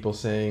from people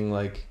saying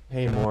like,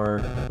 hey, more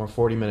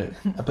 40-minute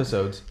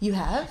episodes. You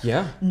have?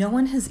 Yeah. No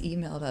one has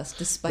emailed us,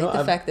 despite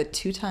the fact that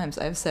 2 times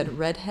I've said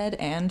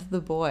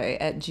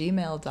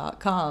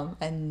redheadandtheboy@gmail.com,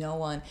 and no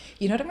one.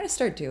 You know what I'm going to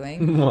start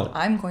doing? What?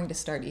 I'm going to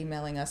start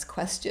emailing us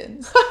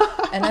questions,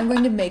 and I'm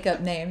going to make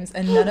up names,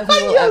 and none of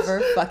you will ever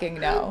fucking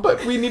know.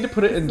 But we need to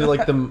put it into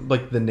like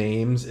the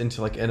names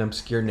into like an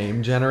obscure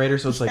name generator.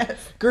 So it's like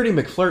Gertie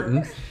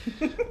McFlirtin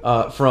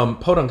from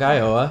Podunk,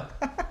 Iowa.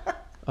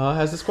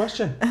 Has this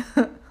question.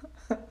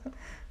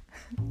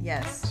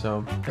 Yes.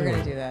 So we're going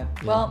to do that.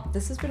 Yeah. Well,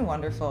 this has been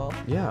wonderful.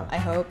 Yeah. I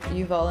hope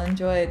you've all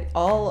enjoyed,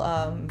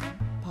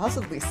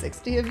 possibly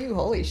 60 of you.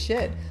 Holy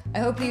shit. I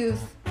hope you've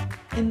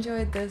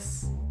enjoyed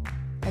this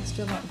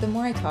extra long. The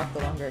more I talk, the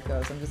longer it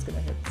goes. I'm just going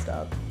to hit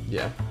stop.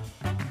 Yeah.